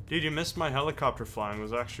 Dude, you missed my helicopter flying. It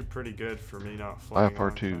was actually pretty good for me not flying.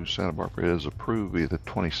 IFR2 Santa Barbara is approved via the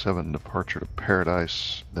 27 departure to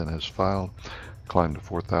Paradise, then is filed. Climb to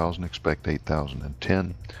 4,000, expect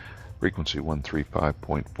 8,010. Frequency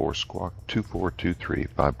 135.4, squawk 2423,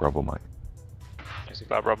 5 Bravo Mike. I see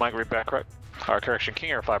 5 Bravo Mike, read back right. Correction,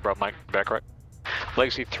 King Air 5 Bravo Mike, back right.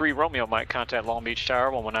 Legacy 3 Romeo Mike, contact Long Beach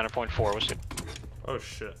Tower 119.4. What's it? Oh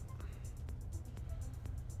shit.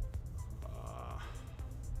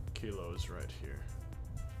 Kilo is right here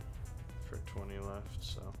for 20 left,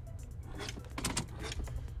 so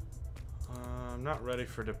I'm not ready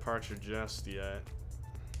for departure just yet.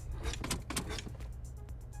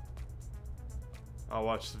 I'll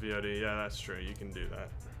watch the VOD. Yeah, that's true. You can do that.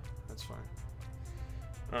 That's fine.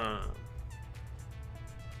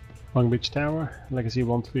 Long Beach Tower, Legacy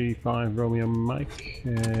 135 Romeo Mike,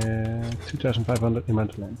 2,500 in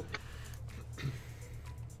land.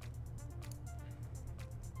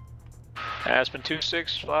 Aspen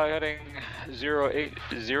 26, fly heading 080,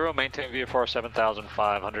 maintain VFR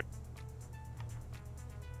 7,500.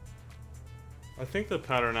 I think the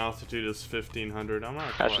pattern altitude is 1,500. I'm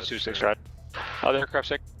not quite Aspen 26, sure. right. Other aircraft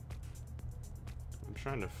sick. I'm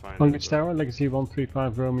trying to find Long it, Beach but- Tower, Legacy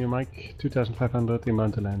 135 Romeo Mike, 2,500 in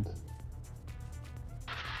land.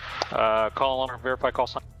 Call alarm, verify call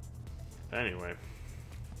sign. Anyway.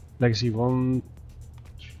 Legacy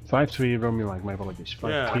 153 Romeo Mike, my apologies.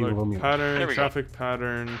 53 Yeah, look, Romeo Mike. pattern, go. traffic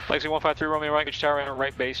pattern. Legacy 153 Romeo Mike, Beach Tower,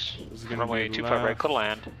 right base, This is gonna runway be 25 right, left. clear to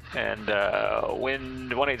land, and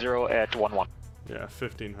wind 180 at 11. Yeah,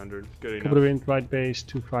 1,500. Good Couple of enough. wind, right base,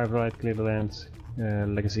 25 right, clear to land.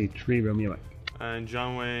 Legacy 3 Romeo Mike. And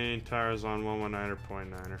John Wayne tires on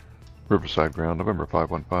 119.9er. Riverside Ground, November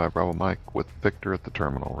 515 Bravo Mike with Victor at the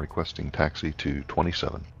terminal, requesting taxi to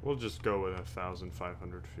 27. We'll just go with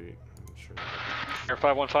 1,500 feet. I'm sure. Air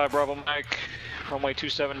 515 Bravo Mike, runway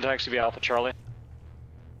 27, taxi via Alpha Charlie.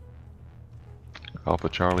 Alpha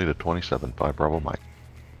Charlie to 27, 5 Bravo Mike.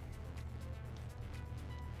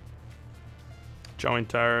 John Wayne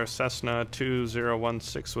Tower, Cessna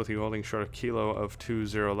 2016 with you holding short of Kilo of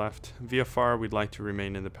 20 left. VFR, we'd like to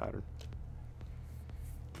remain in the pattern.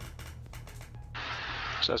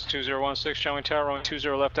 So that's 2016, John Wayne Tower, runway 20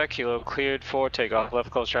 left at Kilo, cleared for takeoff.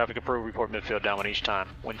 Left close traffic approved, report midfield downwind each time.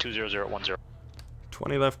 Wind 20010.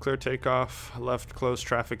 20 left, clear takeoff. Left close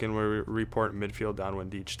traffic and we report midfield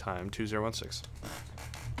downwind each time. 2016.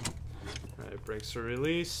 Alright, brakes are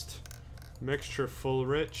released. Mixture full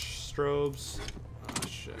rich. Strobes. Oh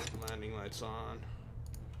shit, landing lights on.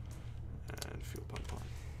 And fuel pump on.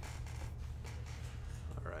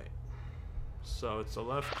 Alright. So it's a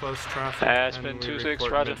left close traffic. Aspen and we 26,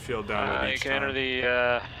 report roger. midfield downwind You each can time. enter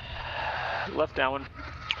the left downwind,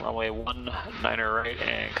 runway 19er right,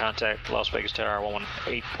 and contact Las Vegas Tower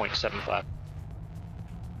 118.75.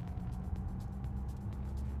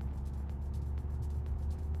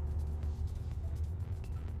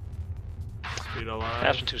 Speed alive.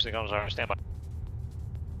 Aspen 26, I'm sorry, stand by.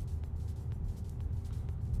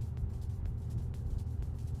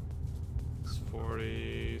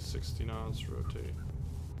 60 knots, rotate.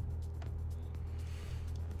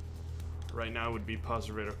 Right now would be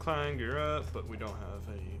positive rate of climb, gear up, but we don't have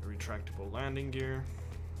a retractable landing gear.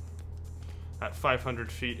 At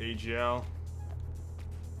 500 feet AGL.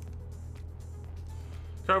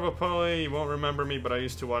 Carbo Poly, you won't remember me, but I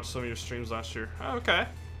used to watch some of your streams last year. Oh, okay.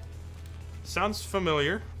 Sounds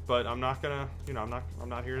familiar, but I'm not gonna, you know, I'm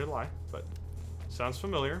not here to lie, but sounds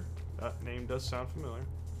familiar. That name does sound familiar.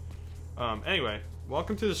 Anyway,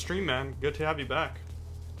 welcome to the stream, man. Good to have you back.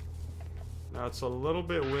 Now it's a little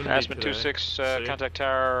bit windy Aspen today. 26, contact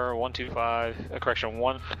tower 125, correction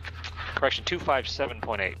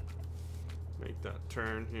 257.8. Make that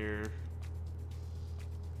turn here.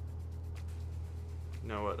 You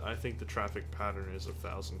know what? I think the traffic pattern is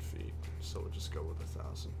 1,000 feet, so we'll just go with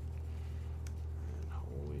 1,000. And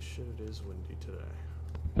holy shit, it is windy today.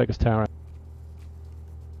 Vegas Tower.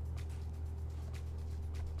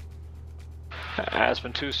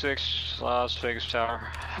 Aspen 26, Las Vegas Tower,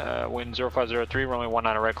 wind 0503, runway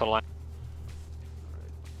 19 at right cloud line.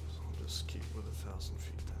 Alright, so I'll just keep with 1,000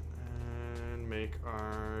 feet then. And make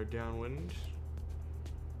our downwind.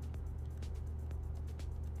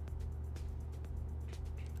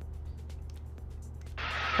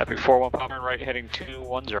 Epic 41 Palmer right heading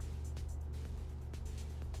 210.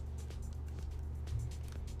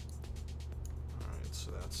 Alright,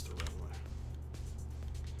 so that's the runway.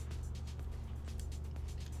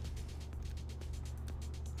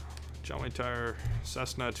 John Wayne Tower,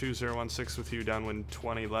 Cessna 2016 with you, downwind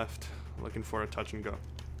 20 left. Looking for a touch and go.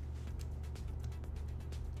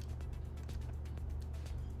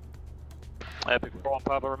 Epic 41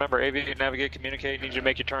 Papa, remember aviate, navigate, communicate. Need you to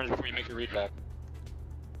make your turns before you make your read back.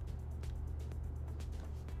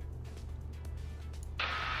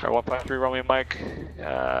 Alright, 153 runway Mike,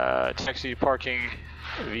 taxi parking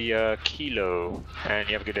via Kilo, and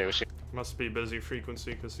you have a good day. We'll see you. Must be busy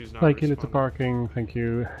frequency because he's not Flight Kilo to responding. parking, thank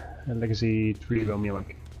you. Legacy 3 Romeo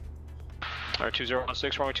Mike. Alright,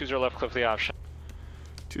 2016, runway 20 left, clear for the option.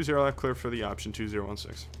 20 left, clear for the option,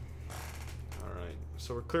 2016. Alright,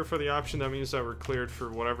 so we're clear for the option. That means that we're cleared for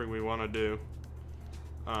whatever we want to do.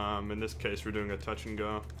 In this case, we're doing a touch and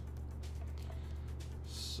go.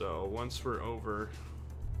 So once we're over...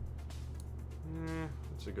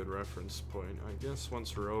 that's a good reference point. I guess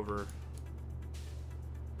once we're over...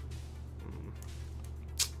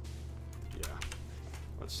 yeah,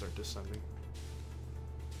 let's start descending.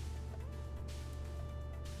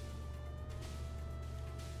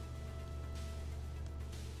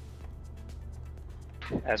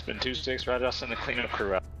 Aspen 26, right us and the cleanup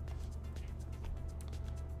crew out.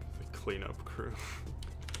 The cleanup crew.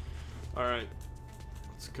 Alright,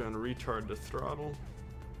 let's go and retard the throttle.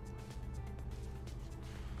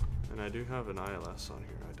 And I do have an ILS on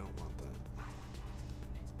here, I don't want that.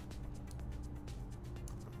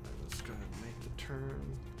 Alright, let's go ahead and make the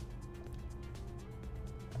turn.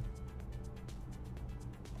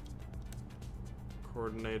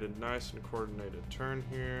 Coordinated, nice and coordinated turn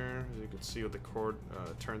here. As you can see with the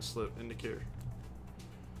turn slip indicator.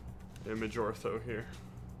 Image ortho here.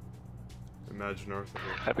 Imagine ortho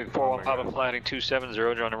here. Epic Oh 41 my Papa God. flying 270,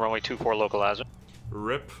 joining runway 24 localizer.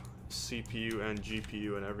 RIP CPU and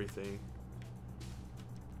GPU and everything.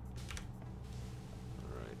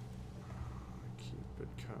 Alright. Keep it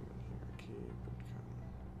coming here. Keep it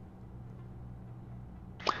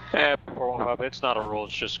coming. Yeah, 41 Papa, it's not a rule,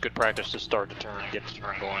 it's just good practice to start the turn and get the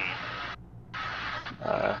turn going.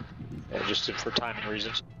 And just for timing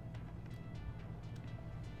reasons.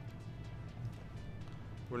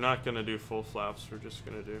 We're not gonna do full flaps, we're just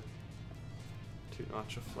gonna do 2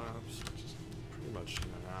 notch of flaps, which is pretty much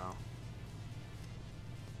now.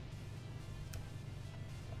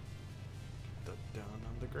 Get that down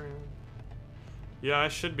on the ground. Yeah, I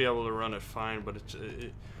should be able to run it fine, but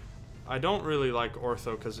I don't really like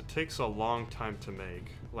ortho because it takes a long time to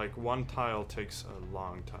make. Like, one tile takes a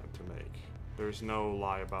long time to make. There's no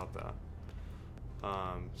lie about that.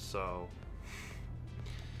 So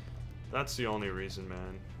that's the only reason,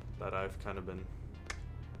 man, that I've kind of been...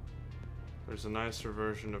 There's a nicer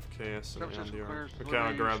version of KS in the NDR. Okay,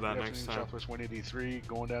 I'll grab that next time. Southwest 183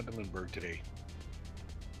 going down to Lindbergh today.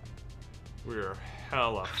 We're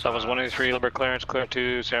hella fast. Southwest 183, Lindbergh clearance, clear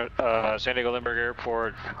to San Diego Lindbergh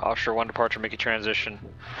Airport, offshore 1 departure, make a transition,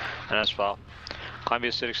 and that's file. Climb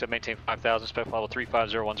via Citic, maintain 5,000, spec follow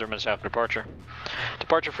 350, 10 minutes after departure.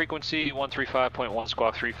 Departure frequency 135.1,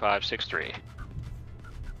 squawk 3563.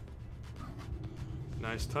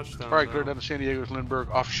 Nice touchdown. All right, clear down to San Diego's Lindbergh,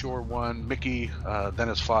 offshore 1, Mickey, then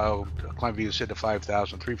it's filed, climb via Sid to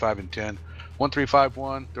 5,000, 35 and 10,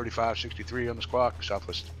 1351, 3563 on the squawk,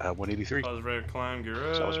 Southwest 183. Positive rate of climb, gear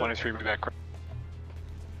up. Southwest 183, be back.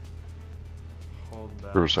 Hold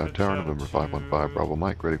that. Riverside Pitch Tower, out November to- 515, Bravo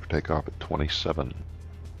Mike, ready for takeoff at 27.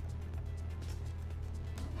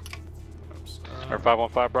 Or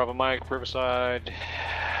 515 Bravo Mike, Riverside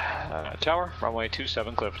Tower, runway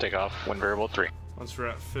 27, clear for takeoff, wind variable 3. Once we're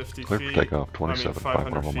at 50 Clear for feet, takeoff, 27,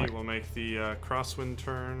 500 Bravo feet, Mike. we'll make the crosswind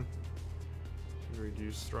turn.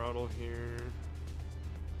 Reduce throttle here.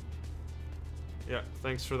 Yeah,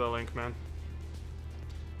 thanks for the link, man.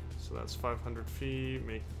 So that's 500 feet,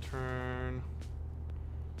 make the turn.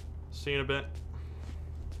 See you in a bit.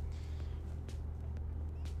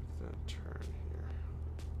 Make that turn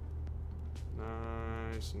here.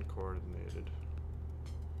 Nice and coordinated.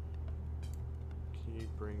 Keep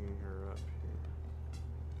bringing her up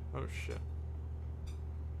here. Oh shit.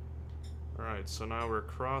 Alright, so now we're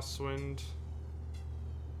crosswind.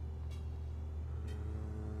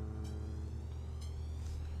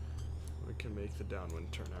 We can make the downwind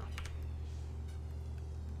turn now.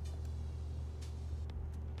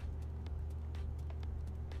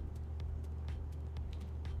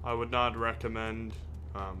 I would not recommend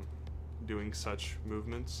doing such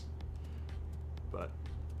movements, but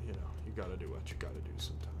you know, you gotta do what you gotta do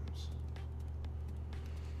sometimes.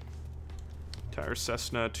 Tower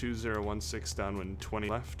Cessna 2016 downwind 20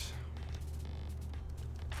 left.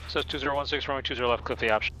 Says 2016, runway 20 left, cliff the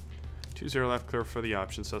option. 20 left, clear for the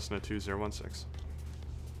option, Cessna 2016.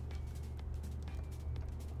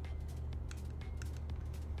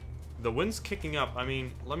 The wind's kicking up. I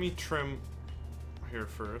mean, let me trim here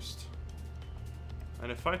first.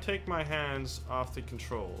 And if I take my hands off the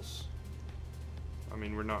controls, I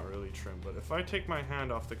mean, we're not really trimmed, but if I take my hand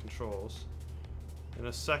off the controls, in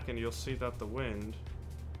a second you'll see that the wind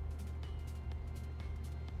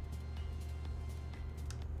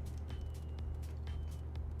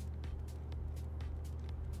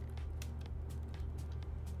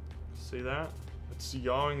see that? It's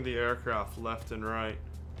yawing the aircraft left and right.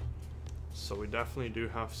 So we definitely do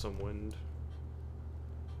have some wind.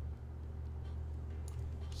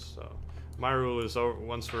 So my rule is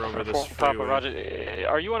once we're over this freeway. Papa Roger,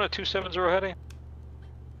 are you on a 270 heading?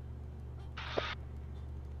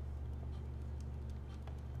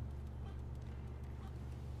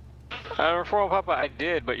 For Papa, I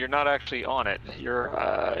did, but you're not actually on it. You're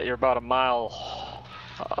about a mile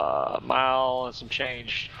and some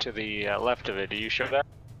change to the left of it. Do you show that?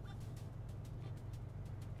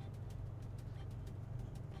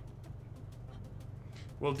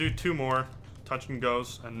 We'll do 2 more touch and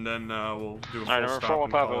goes, and then we'll do a full Alright, stop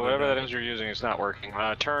and Papa, call it whatever a that day. is you're using, it's not working.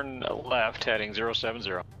 Turn left, heading 070.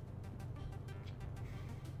 Alright,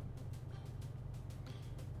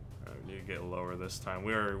 we need to get lower this time.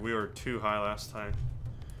 We were too high last time.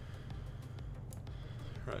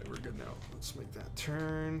 Right, we're good now. Let's make that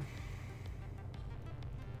turn.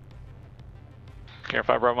 Care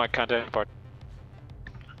 5 Bravo Mike, contact depart.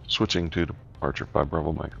 Switching to departure 5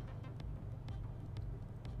 Bravo Mike.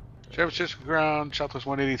 San Francisco ground, Southwest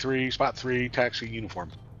 183, spot 3, taxi uniform.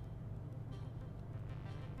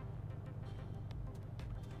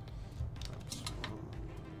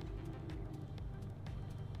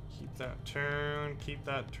 Keep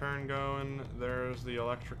that turn going. There's the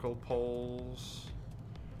electrical poles.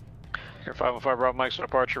 Here 505 Bravo Mike's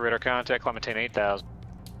departure, radar contact, climb maintain 8,000.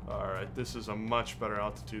 Alright, this is a much better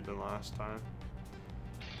altitude than last time.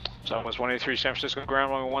 Southwest 183, San Francisco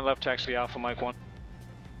ground, runway 1 left, taxi Alpha Mike 1.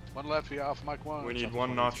 1 left via Alpha Mike 1. We need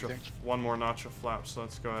one more notch of flap, so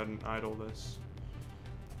let's go ahead and idle this.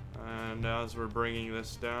 And as we're bringing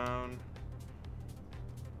this down,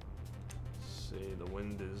 let's see, the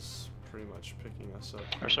wind is pretty much picking us up.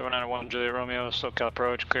 791 Juliet Romeo, SoCal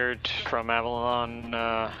approach, cleared from Avalon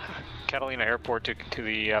Catalina Airport to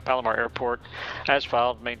the Palomar Airport. As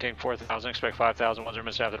filed, maintain 4,000, expect 5,000, 10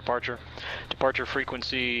 minutes after departure. Departure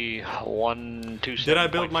frequency 127. Did I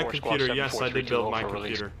build my computer? Yes, I did build my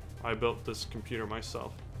computer. I built this computer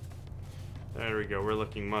myself. There we go, we're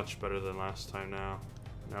looking much better than last time now.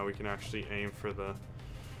 Now we can actually aim for the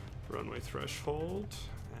runway threshold.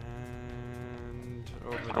 And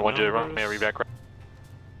over the numbers. May I read back?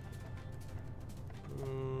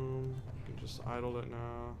 Boom. You can just idle it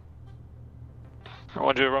now. I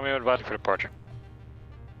want to do Romeo advising for departure.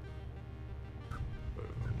 Boom.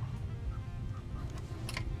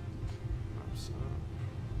 Maps up.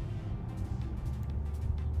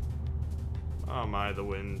 Oh my, the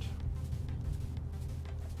wind.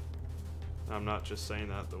 I'm not just saying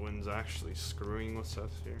that, the wind's actually screwing with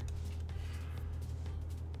us here.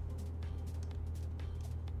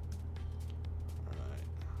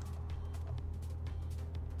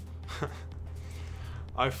 Alright.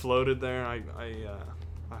 I floated there, I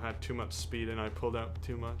I had too much speed and I pulled out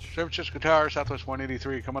too much. San Francisco Tower, Southwest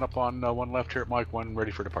 183, coming up on 1 left here at Mike 1,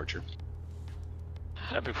 ready for departure.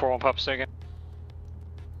 Before 1 Papa second.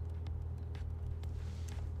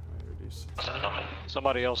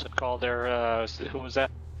 Somebody else had called there. Who was that?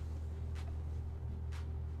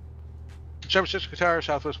 San Francisco Tower,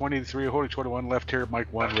 Southwest 183, holding 21 left here at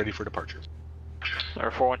Mike 1, ready for departure.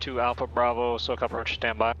 412 Alpha Bravo, SoCal approach,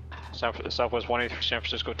 standby. Southwest 183, San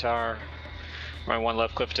Francisco Tower. Runway 1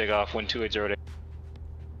 left, clear for takeoff, wind 280.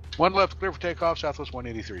 1 left, clear for takeoff, Southwest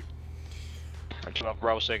 183. 2 Alpha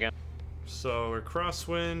Bravo, say again. So we're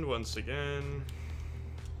crosswind once again.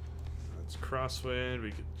 That's crosswind.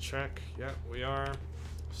 We could check. Yep, we are.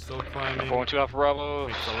 Still climbing. 412 Alpha Bravo.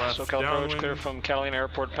 Make the left SoCal approach, clear from Catalina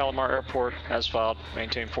Airport, Palomar Airport, as filed.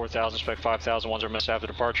 Maintain 4,000, expect 5,000, 10 minutes after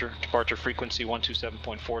departure. Departure frequency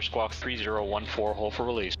 127.4, squawk 3014, hold for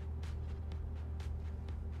release.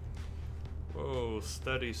 Whoa,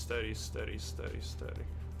 steady, steady, steady, steady, steady.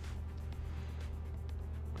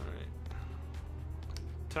 Alright.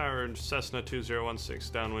 Tower Cessna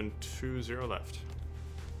 2016, downwind 20 left.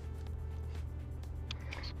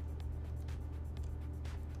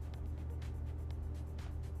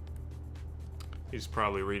 He's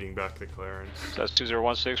probably reading back the clearance. That's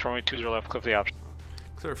 2016, runway 20 left, clear for the option.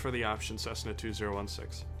 Clear for the option, Cessna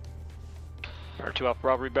 2016. Alright, 2 Alpha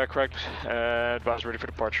Bravo, read back correct. Advise ready for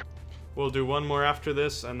departure. We'll do one more after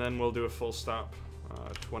this, and then we'll do a full stop.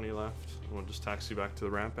 20 left. We'll just taxi back to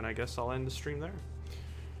the ramp, and I guess I'll end the stream there.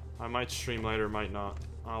 I might stream later, might not.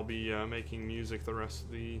 I'll be making music the rest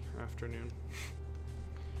of the afternoon.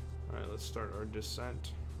 Alright, let's start our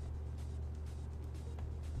descent.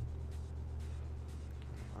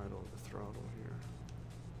 Idle the throttle here.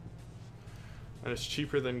 And it's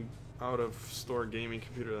cheaper than out-of-store gaming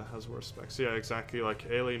computer that has worse specs. Yeah, exactly, like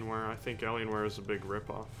Alienware. I think Alienware is a big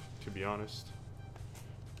ripoff, to be honest.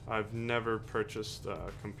 I've never purchased a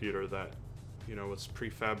computer that, you know, was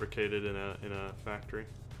prefabricated in a factory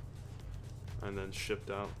and then shipped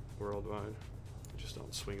out worldwide. I just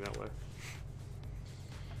don't swing that way.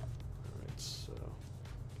 Alright, so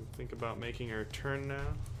we can think about making our turn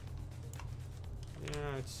now.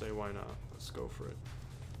 Yeah, I'd say why not. Let's go for it.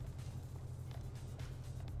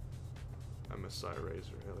 MSI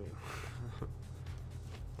Razor, hell yeah.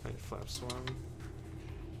 Right, flap swung.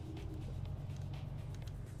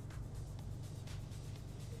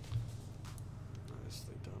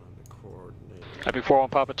 Nicely done on the coordinator. Happy 41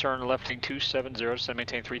 Papa, turn left 270, so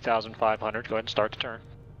maintain 3,500. Go ahead and start the turn.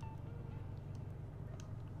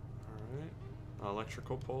 Alright.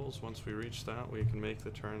 Electrical poles, once we reach that, we can make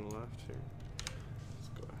the turn left here. Let's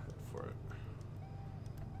go ahead for it.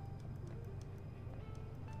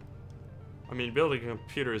 I mean, building a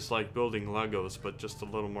computer is like building Legos, but just a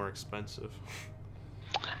little more expensive.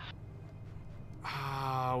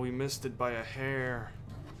 Ah, we missed it by a hair.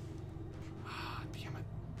 Ah, damn it.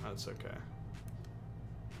 That's okay.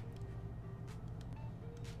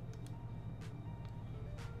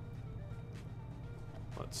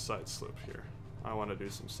 Let's side slip here. I want to do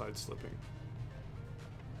some side slipping.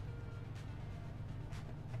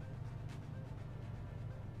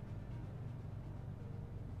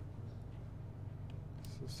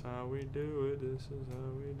 This is how we do it, this is how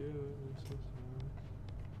we do it, this is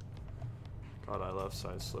how... God, I love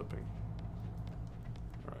side slipping.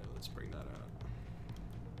 Alright, let's bring that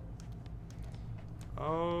out.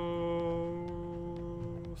 Oh,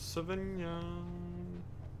 Savignon.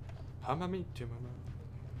 Hamamitu mama.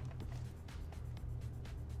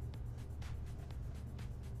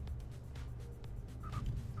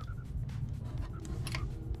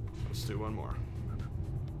 Let's do one more.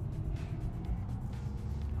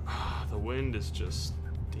 The wind is just...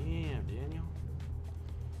 Damn, Daniel.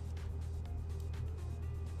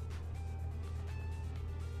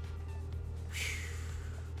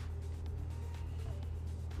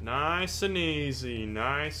 Nice and easy,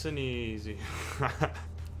 nice and easy.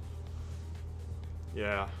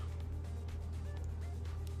 Yeah.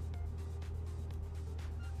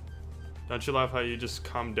 Don't you love how you just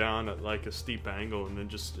come down at like a steep angle and then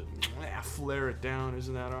just flare it down?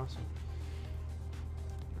 Isn't that awesome?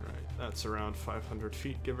 Alright, that's around 500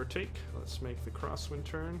 feet, give or take. Let's make the crosswind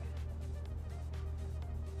turn.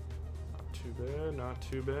 Not too bad, not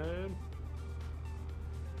too bad.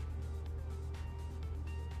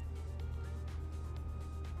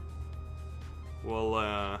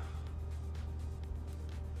 We'll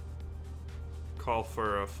call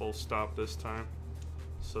for a full stop this time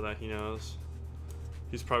so that he knows.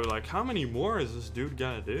 He's probably like, how many more is this dude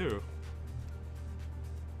gonna do?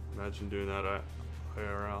 Imagine doing that at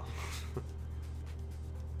IRL.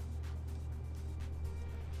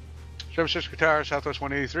 76 Tower, Southwest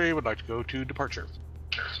 183, would like to go to departure.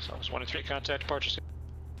 Southwest 183, contact departure.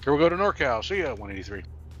 Here we go to NorCal. See ya, 183.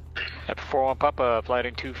 After 41 Papa,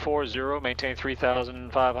 flighting 240, maintain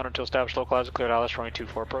 3,500 until established localizer, cleared ILS, runway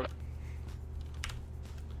 24 approach.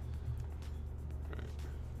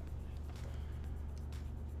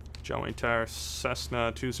 John Wayne Tower,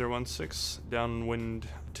 Cessna 2016, downwind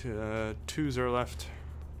to 20 left.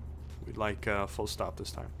 We'd like full stop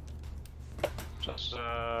this time. So that's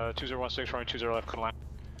 2016, runway 20 left, clear to land.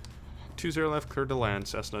 20 left, cleared to land,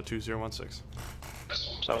 Cessna 2016.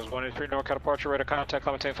 So that was 183 NorCal departure, radar contact,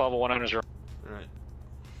 maintain follow 190. Alright.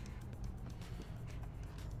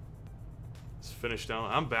 Let's finish down.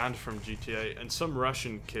 I'm banned from GTA, and some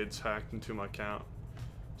Russian kids hacked into my account.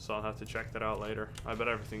 So I'll have to check that out later. I bet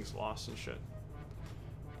everything's lost and shit.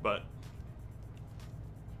 But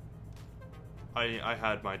I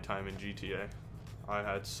had my time in GTA. I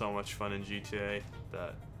had so much fun in GTA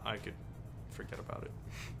that I could forget about it.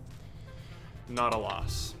 Not a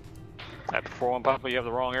loss. After 41 Papa, you have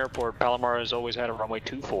the wrong airport. Palomar has always had a runway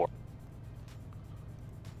 24.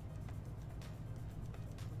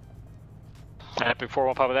 After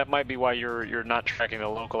 41 Papa, that might be why you're not tracking the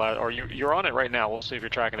localizer, or you're on it right now. We'll see if you're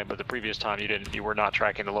tracking it, but the previous time you were not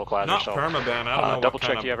tracking the localizer. Not so permaban. I don't know. Double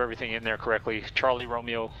check you have everything in there correctly. Charlie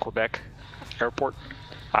Romeo, Quebec Airport,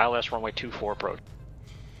 ILS runway 24 approach.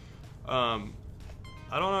 I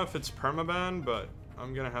don't know if it's permaban, but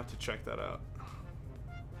I'm gonna have to check that out.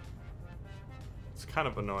 It's kind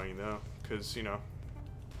of annoying though, because you know,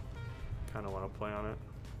 kind of want to play on it.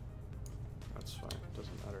 That's fine.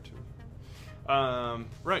 Doesn't matter to me.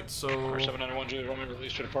 Right, so 791 Julie Roman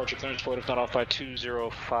released for departure clearance point if not off by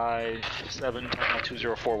 2057,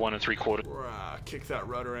 2041 and 3/4. Kick that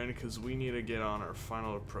rudder in because we need to get on our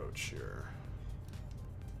final approach here.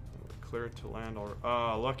 We're cleared to land already.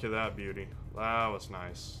 Oh, look at that beauty. That was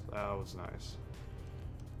nice. That was nice.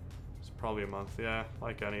 It's probably a month, yeah,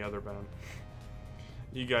 like any other ban.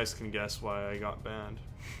 You guys can guess why I got banned.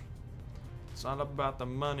 It's not about the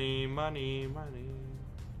money, money, money.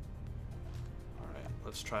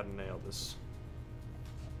 Let's try to nail this.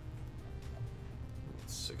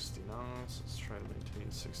 60 knots. Let's try to maintain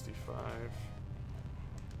 65.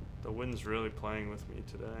 The wind's really playing with me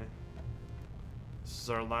today. This is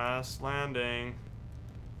our last landing,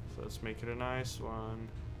 so let's make it a nice one.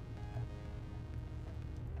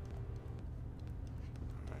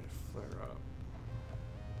 Alright, flare up.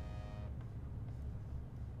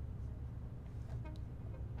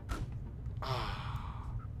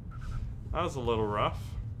 That was a little rough.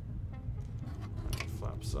 Right,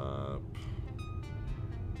 flaps up.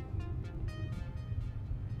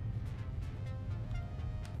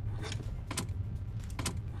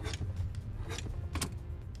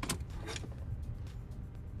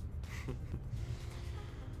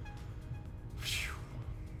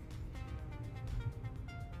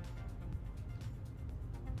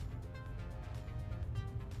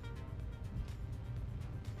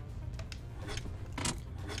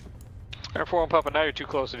 Air 41 Papa, now you're too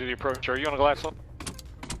close to do the approach. Are you on a glide slope?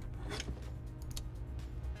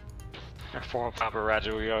 Air 41 Papa,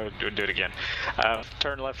 roger, we are do it again.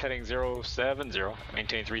 Turn left heading 070,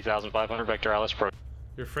 maintain 3,500, vector ILS approach.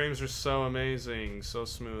 Your frames are so amazing, so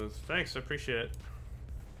smooth. Thanks, I appreciate it.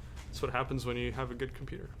 That's what happens when you have a good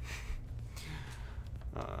computer.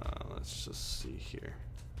 Let's just see here.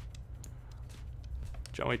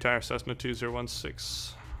 John Wayne Tower, Cessna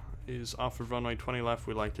 2016. Is off of runway 20 left.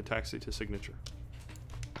 We'd like to taxi to signature.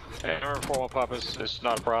 Hey, Air 41 Papa, it's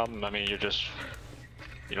not a problem. I mean, you're just,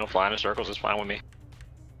 you know, flying in circles is fine with me.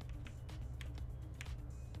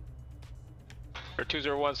 Air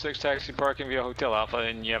 2016, taxi parking via Hotel Alpha,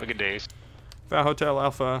 and you have a good day. Via Hotel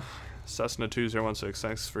Alpha, Cessna 2016.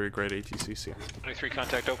 Thanks for your great ATCC. 23,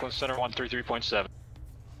 contact Oakland Center 133.7.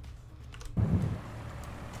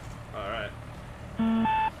 Alright.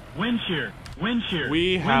 Wind shear. Wind shear.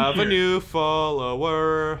 We have a new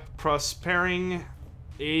follower, Prospering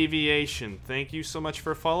Aviation. Thank you so much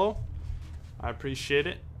for a follow. I appreciate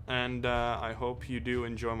it, and I hope you do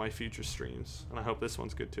enjoy my future streams, and I hope this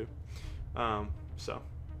one's good too. Alright,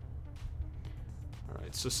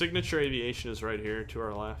 so Signature Aviation is right here to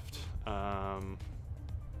our left.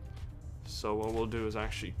 So what we'll do is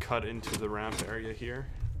actually cut into the ramp area here.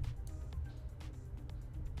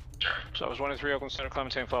 So I was 183 Oakland Center,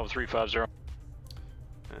 Clementine 5350.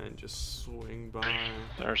 And just swing by.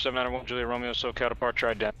 There, 791 Julia Romeo, SoCal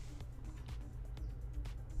departure ident.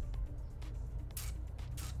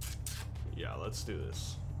 Yeah, let's do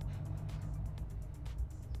this.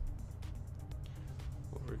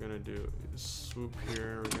 What we're gonna do is swoop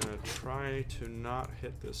here. We're gonna try to not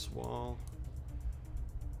hit this wall.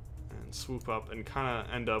 And swoop up and kind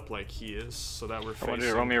of end up like he is, so that we're I facing... want to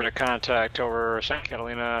do Romeo to contact over Santa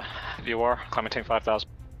Catalina VOR, climbing tank 5000.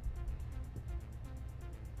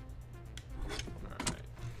 Alright.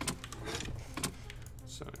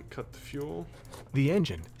 So, cut the fuel. The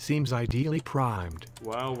engine seems ideally primed.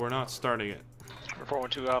 Well, we're not starting it.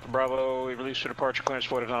 412 Alpha Bravo, we released for departure, clearance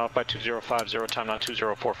void not off by 2050, time not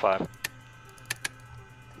 2045.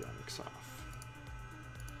 Yikes off.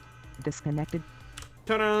 Disconnected.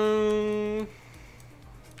 Ta-da!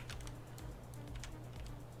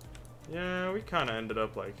 Yeah, we kind of ended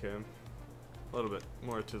up like him. A little bit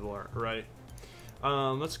more to the right.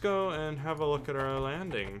 Let's go and have a look at our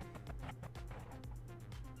landing.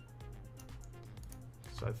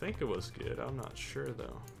 So I think it was good. I'm not sure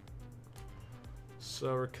though.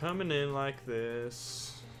 So we're coming in like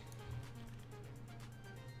this.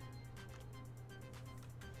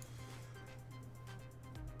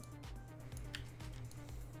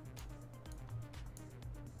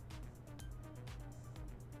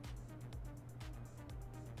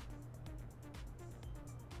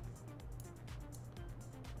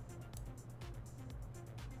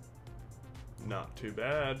 Not too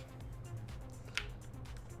bad.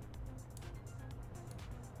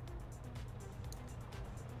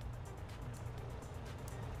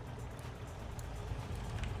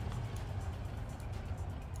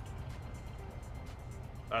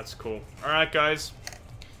 That's cool. Alright, guys.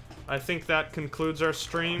 I think that concludes our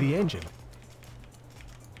stream. The engine.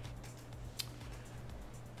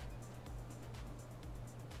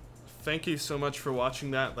 Thank you so much for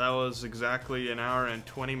watching that. That was exactly an hour and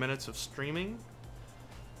 20 minutes of streaming.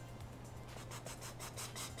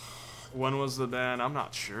 When was the ban? I'm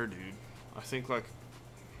not sure, dude. I think like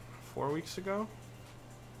 4 weeks ago.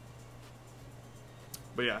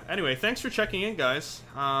 But yeah, anyway, thanks for checking in, guys.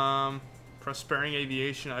 Prospering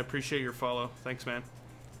Aviation, I appreciate your follow. Thanks, man.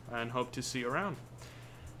 And hope to see you around.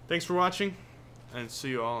 Thanks for watching, and see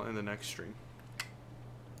you all in the next stream.